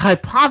then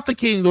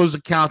rehypothecating those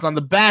accounts on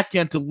the back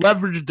end to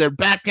leverage their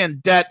back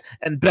end debt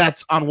and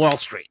bets on Wall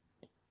Street.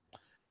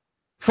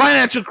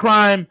 Financial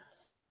crime,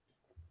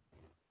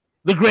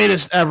 the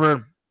greatest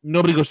ever.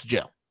 Nobody goes to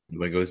jail.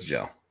 Nobody goes to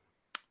jail.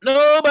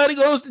 Nobody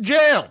goes to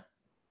jail.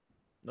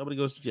 Nobody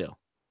goes to jail.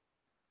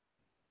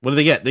 What do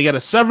they get? They get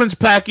a severance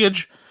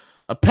package,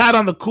 a pat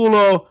on the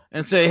culo,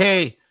 and say,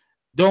 hey,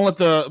 don't let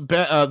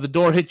the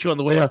door hit you on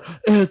the way out.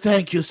 Oh,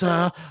 thank you,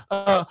 sir.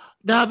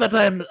 Now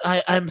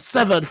that I'm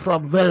severed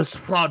from Wells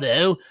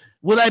Fargo,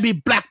 will I be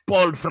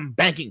blackballed from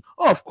banking?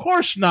 Oh, of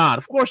course not.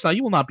 Of course not.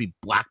 You will not be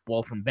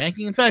blackballed from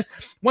banking. In fact,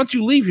 once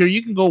you leave here,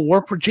 you can go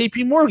work for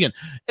J.P. Morgan.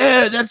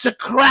 That's a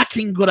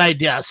cracking good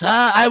idea,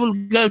 sir. I will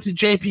go to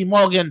J.P.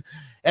 Morgan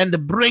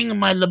and bring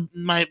my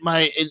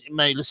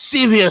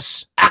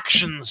lascivious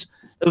actions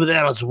over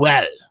there as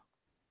well.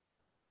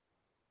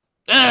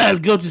 I'll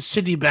go to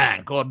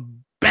Citibank or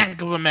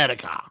Bank of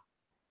America.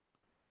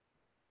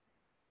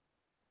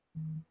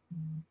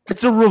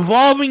 It's a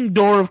revolving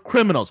door of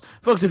criminals.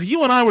 Folks, if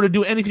you and I were to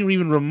do anything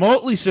even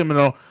remotely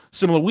similar,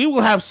 we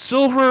will have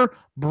silver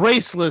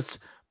bracelets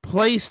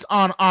placed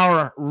on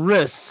our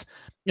wrists,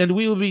 and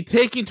we will be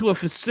taken to a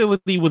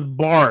facility with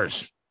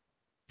bars.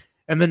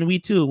 And then we,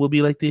 too, will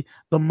be like the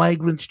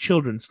migrant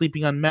children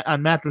sleeping on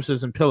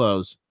mattresses and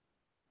pillows,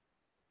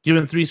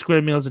 given 3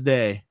 square meals a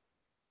day.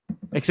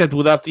 Except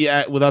without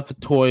the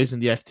toys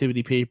and the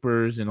activity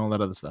papers and all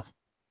that other stuff.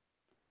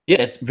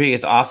 Yeah,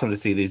 it's awesome to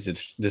see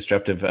these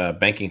disruptive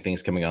banking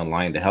things coming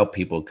online to help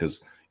people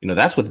because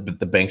that's what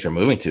the banks are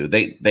moving to.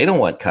 They don't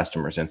want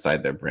customers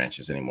inside their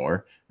branches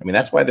anymore. I mean,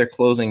 that's why they're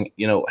closing,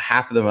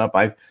 half of them up.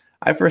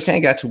 I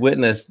firsthand got to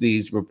witness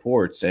these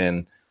reports,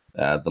 and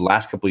the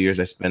last couple of years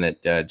I spent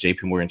at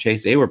JP Morgan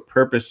Chase, they were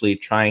purposely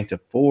trying to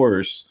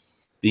force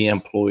the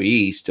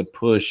employees to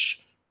push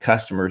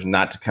customers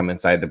not to come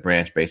inside the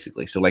branch,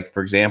 basically. So, like,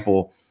 for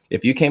example,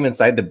 if you came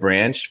inside the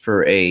branch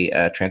for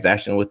a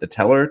transaction with the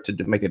teller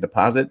to make a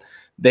deposit,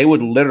 they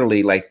would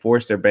literally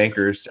force their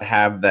bankers to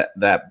have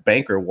that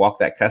banker walk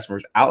that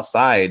customers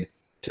outside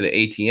to the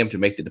ATM to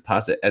make the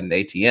deposit at an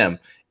ATM.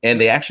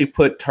 And they actually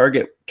put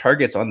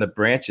targets on the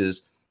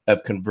branches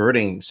of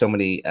converting so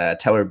many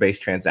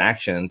teller-based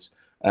transactions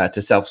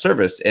to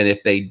self-service. And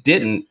if they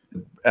didn't,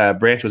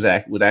 branch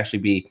would actually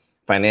be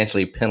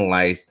financially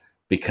penalized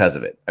because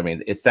of it. I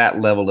mean, it's that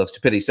level of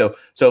stupidity. So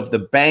if the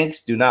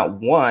banks do not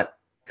want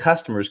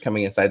customers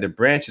coming inside their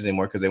branches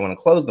anymore because they want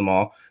to close them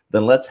all,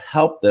 then let's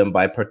help them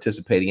by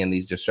participating in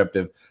these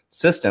disruptive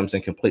systems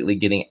and completely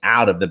getting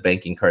out of the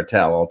banking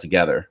cartel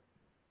altogether.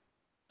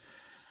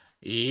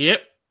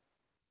 Yep.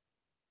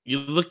 You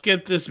look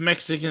at this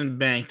Mexican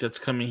bank that's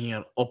coming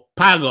here,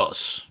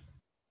 Opagos.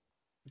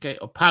 Okay,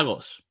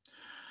 Opagos.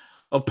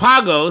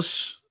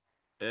 Opagos,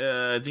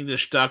 I think the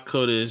stock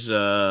code is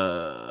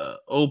OPAG.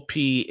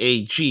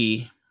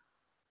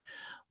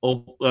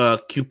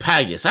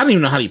 Cupagus. I don't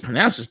even know how you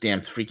pronounce this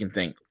damn freaking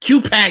thing.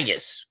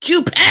 Cupagus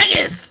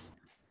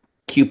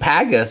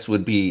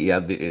would be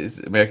is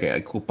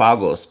American.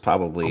 Cupagos,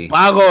 probably.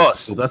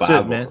 Cupagos. That's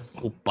it, man.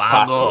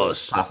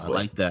 Cupagos. Possibly. I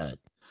like that.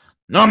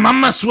 No,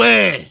 mama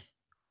swear.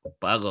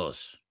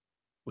 Cupagos.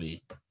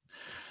 We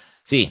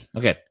see.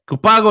 Okay.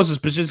 Cupagos has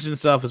positioned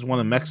itself as one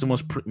of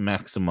Mexico's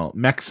Maximo.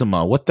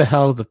 What the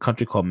hell is a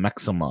country called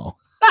Maximo?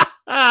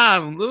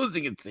 I'm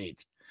losing it,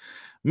 Sage.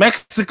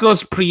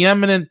 Mexico's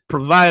preeminent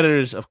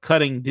providers of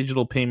cutting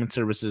digital payment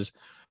services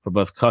for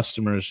both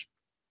consumers,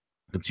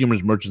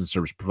 merchants, and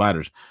service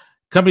providers.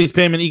 Company's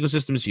payment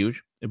ecosystem is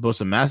huge. It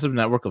boasts a massive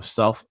network of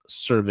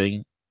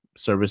self-serving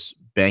service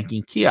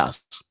banking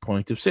kiosks,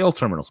 point-of-sale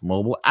terminals,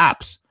 mobile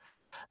apps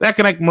that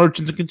connect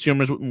merchants and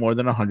consumers with more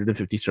than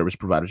 150 service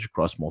providers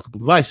across multiple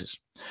devices.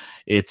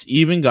 It's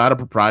even got a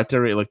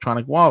proprietary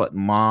electronic wallet,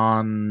 Monedero,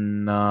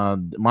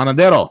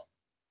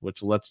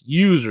 which lets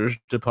users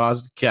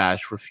deposit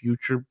cash for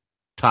future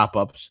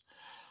top-ups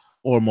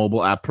or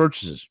mobile app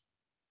purchases.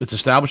 It's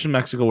established in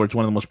Mexico, where it's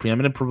one of the most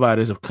preeminent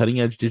providers of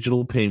cutting-edge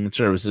digital payment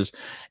services,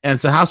 and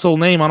it's a household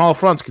name on all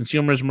fronts: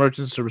 consumers,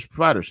 merchants, service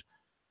providers.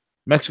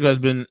 Mexico has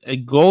been a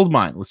gold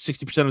mine, with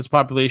 60% of its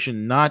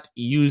population not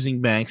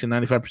using banks and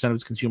 95% of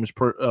its consumers'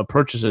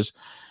 purchases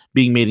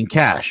being made in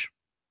cash.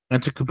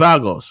 Enter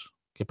Cupagos,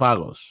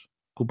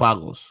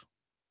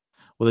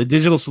 with a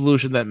digital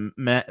solution that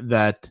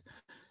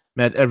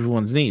met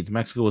everyone's needs.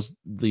 Mexico was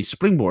the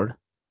springboard,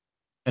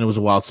 and it was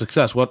a wild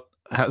success. What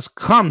has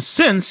come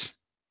since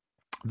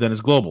then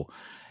is global,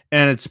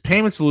 and its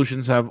payment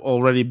solutions have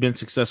already been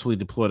successfully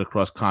deployed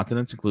across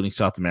continents, including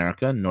South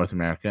America, North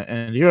America,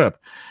 and Europe.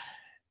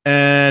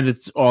 And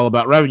it's all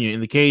about revenue. In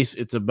the case,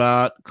 it's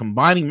about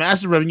combining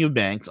massive revenue of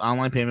banks,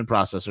 online payment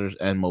processors,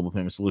 and mobile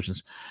payment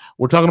solutions.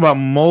 We're talking about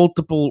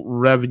multiple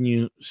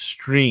revenue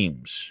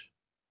streams.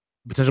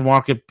 Potential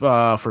market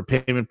for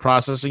payment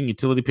processing,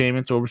 utility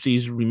payments,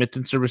 overseas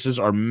remittance services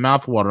are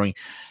mouthwatering,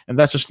 and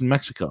that's just in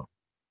Mexico.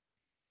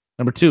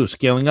 Number 2,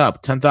 scaling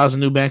up. 10,000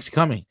 new banks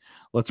coming.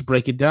 Let's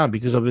break it down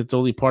because of it's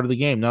only part of the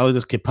game. Not only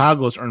does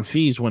Cupagos earn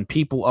fees when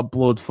people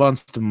upload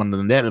funds to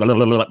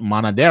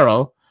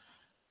Monedero.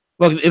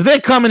 Look, if they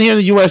come in here in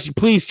the U.S.,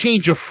 please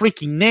change your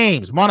freaking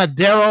names.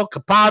 Monedero,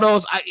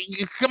 Cupagos.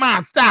 Come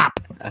on, stop.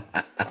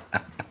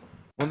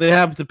 When they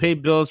have to pay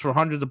bills for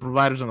hundreds of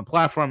providers on the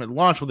platform, it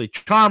launched with a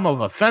charm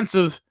of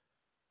offensive,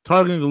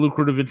 targeting the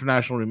lucrative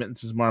international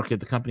remittances market.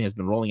 The company has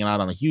been rolling it out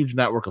on a huge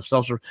network of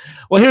self-service.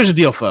 Well, here's the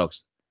deal,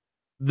 folks.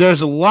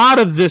 There's a lot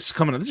of this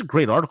coming up. This is a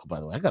great article,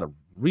 by the way. I got to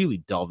really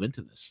delve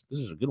into this.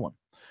 This is a good one.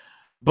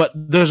 But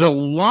there's a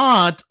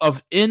lot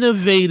of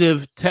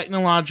innovative,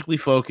 technologically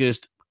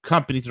focused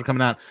companies that are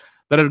coming out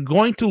that are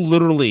going to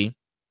literally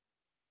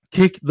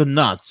kick the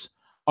nuts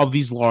of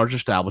these large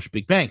established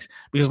big banks,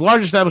 because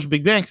large established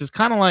big banks is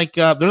kind of like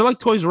they're like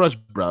Toys R Us,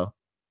 bro.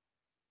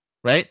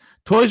 Right?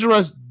 Toys R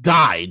Us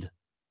died.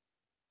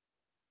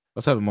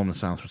 Let's have a moment of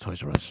silence for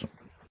Toys R Us.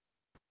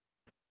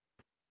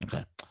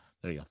 Okay,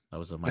 there you go. That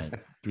was my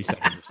 3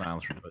 seconds of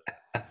silence for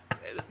it.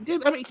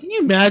 Dude, I mean, can you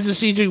imagine,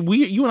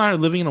 CJ? You and I are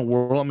living in a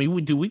world. I mean,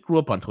 we grew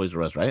up on Toys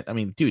R Us, right? I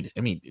mean, dude.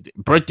 I mean,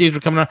 birthdays were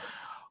coming out.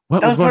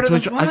 What was part of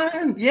the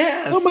fun?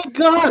 Yes. Oh my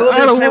god!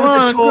 I don't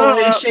want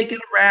to toys, shaking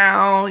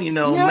around,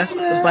 mess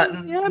with the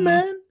button. Yeah,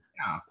 man.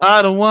 Yeah.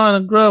 I don't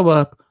want to grow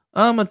up.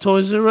 I'm a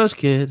Toys R Us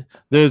kid.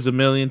 There's a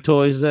million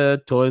toys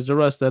at Toys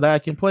R Us that I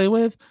can play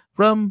with,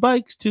 from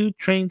bikes to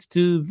trains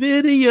to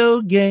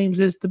video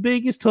games. It's the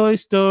biggest toy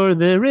store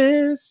there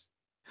is.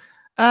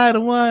 I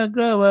don't want to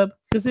grow up,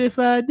 because if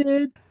I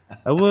did,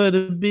 I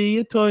wouldn't be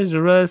a Toys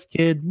R Us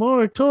kid.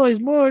 More toys,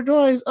 more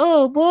toys.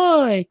 Oh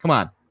boy! Come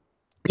on.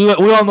 We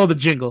all know the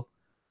jingle.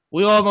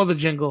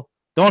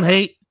 Don't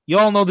hate. You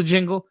all know the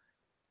jingle.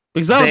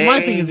 Because that was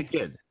my thing as a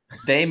kid.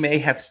 They may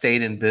have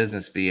stayed in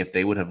business, V, if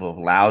they would have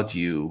allowed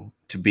you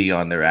to be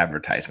on their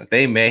advertisement.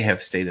 They may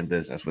have stayed in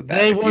business with that.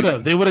 They would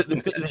have. They would have.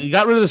 They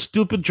got rid of the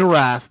stupid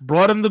giraffe,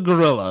 brought in the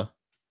gorilla,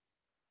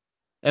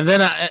 and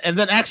then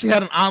actually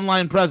had an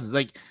online presence.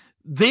 Like,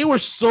 they were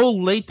so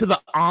late to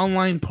the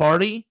online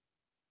party.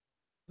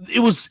 It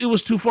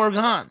was too far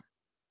gone.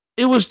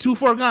 It was too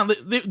far gone.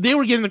 They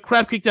were getting the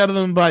crap kicked out of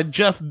them by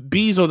Jeff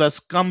Bezos, that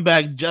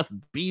scumbag Jeff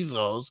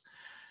Bezos,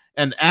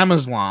 and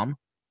Amazon.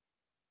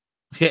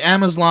 Okay,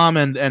 Amazon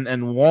and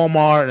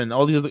Walmart and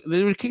all these other,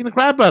 they were kicking the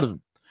crap out of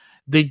them.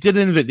 They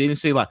didn't innovate. They didn't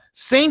say a lot.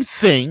 Same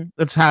thing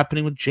that's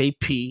happening with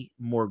J.P.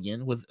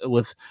 Morgan,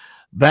 with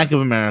Bank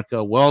of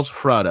America, Wells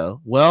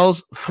Fargo,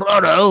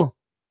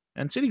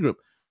 and Citigroup.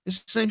 It's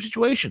the same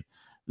situation.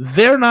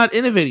 They're not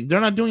innovating. They're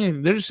not doing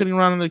anything. They're just sitting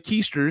around on their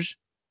keisters,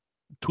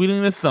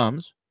 tweeting their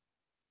thumbs,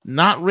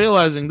 not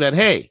realizing that,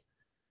 hey,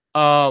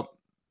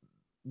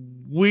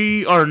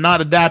 we are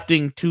not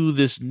adapting to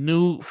this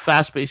new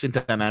fast-paced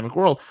and dynamic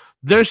world.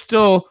 They're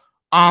still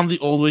on the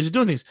old ways of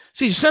doing things.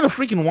 See, you send a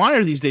freaking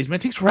wire these days, man.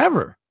 It takes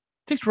forever.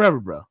 It takes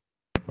forever, bro.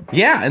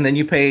 Yeah, and then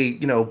you pay,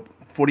 $45,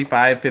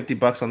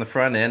 $50 on the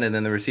front end, and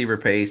then the receiver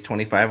pays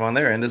 $25 on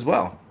their end as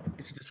well.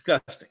 It's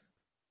disgusting.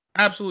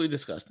 Absolutely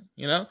disgusting,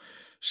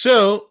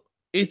 So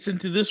it's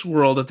into this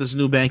world that this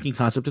new banking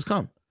concept has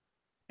come.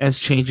 And it's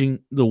changing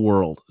the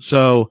world.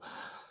 So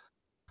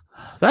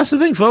that's the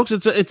thing, folks.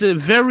 It's a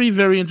very,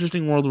 very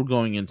interesting world we're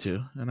going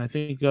into. And I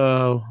think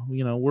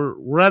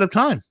we're out of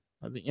time.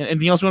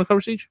 Anything else you want to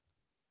cover, Siege?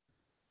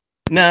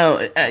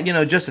 No,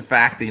 just the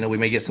fact that, we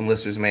may get some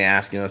listeners may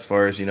ask, as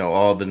far as,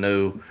 all the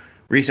new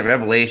recent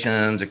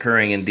revelations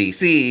occurring in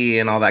DC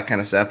and all that kind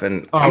of stuff.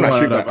 And I'm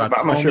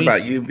not sure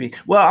about you.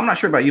 Well, I'm not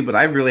sure about you, but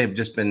I really have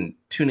just been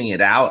tuning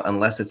it out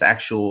unless it's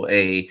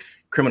a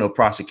criminal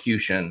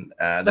prosecution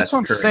that's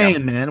what occurring. I'm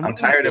saying, man. I'm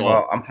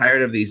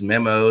tired of these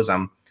memos.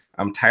 I'm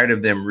tired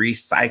of them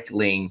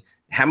recycling.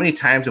 How many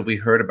times have we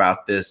heard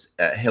about this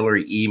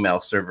Hillary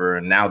email server,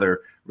 and now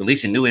they're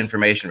releasing new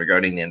information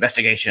regarding the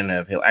investigation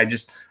of Hillary?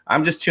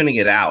 I'm just tuning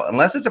it out.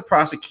 Unless it's a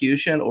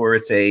prosecution or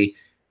it's a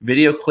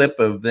video clip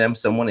of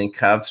someone in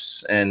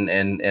cuffs and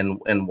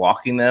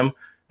walking them,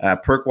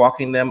 perk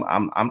walking them,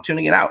 I'm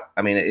tuning it out.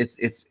 I mean,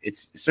 it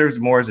serves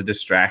more as a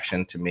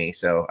distraction to me.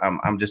 So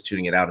I'm just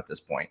tuning it out at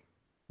this point.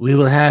 We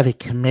will have a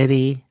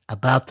committee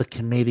about the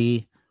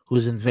committee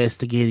who's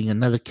investigating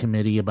another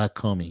committee about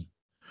Comey.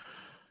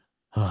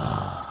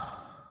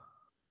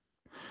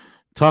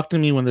 Talk to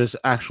me when there's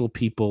actual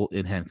people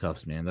in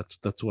handcuffs, man.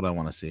 That's what I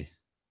want to see.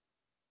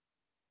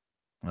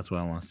 That's what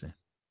I want to see.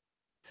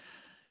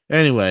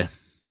 Anyway,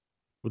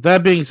 with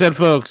that being said,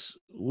 folks,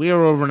 we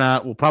are over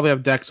now. We'll probably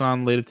have Dex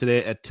on later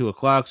today at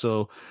 2:00.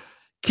 So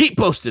keep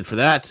posted for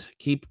that.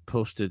 Keep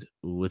posted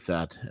with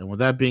that. And with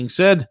that being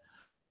said,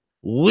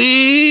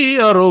 we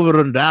are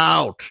over and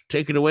out.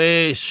 Take it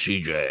away,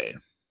 CJ.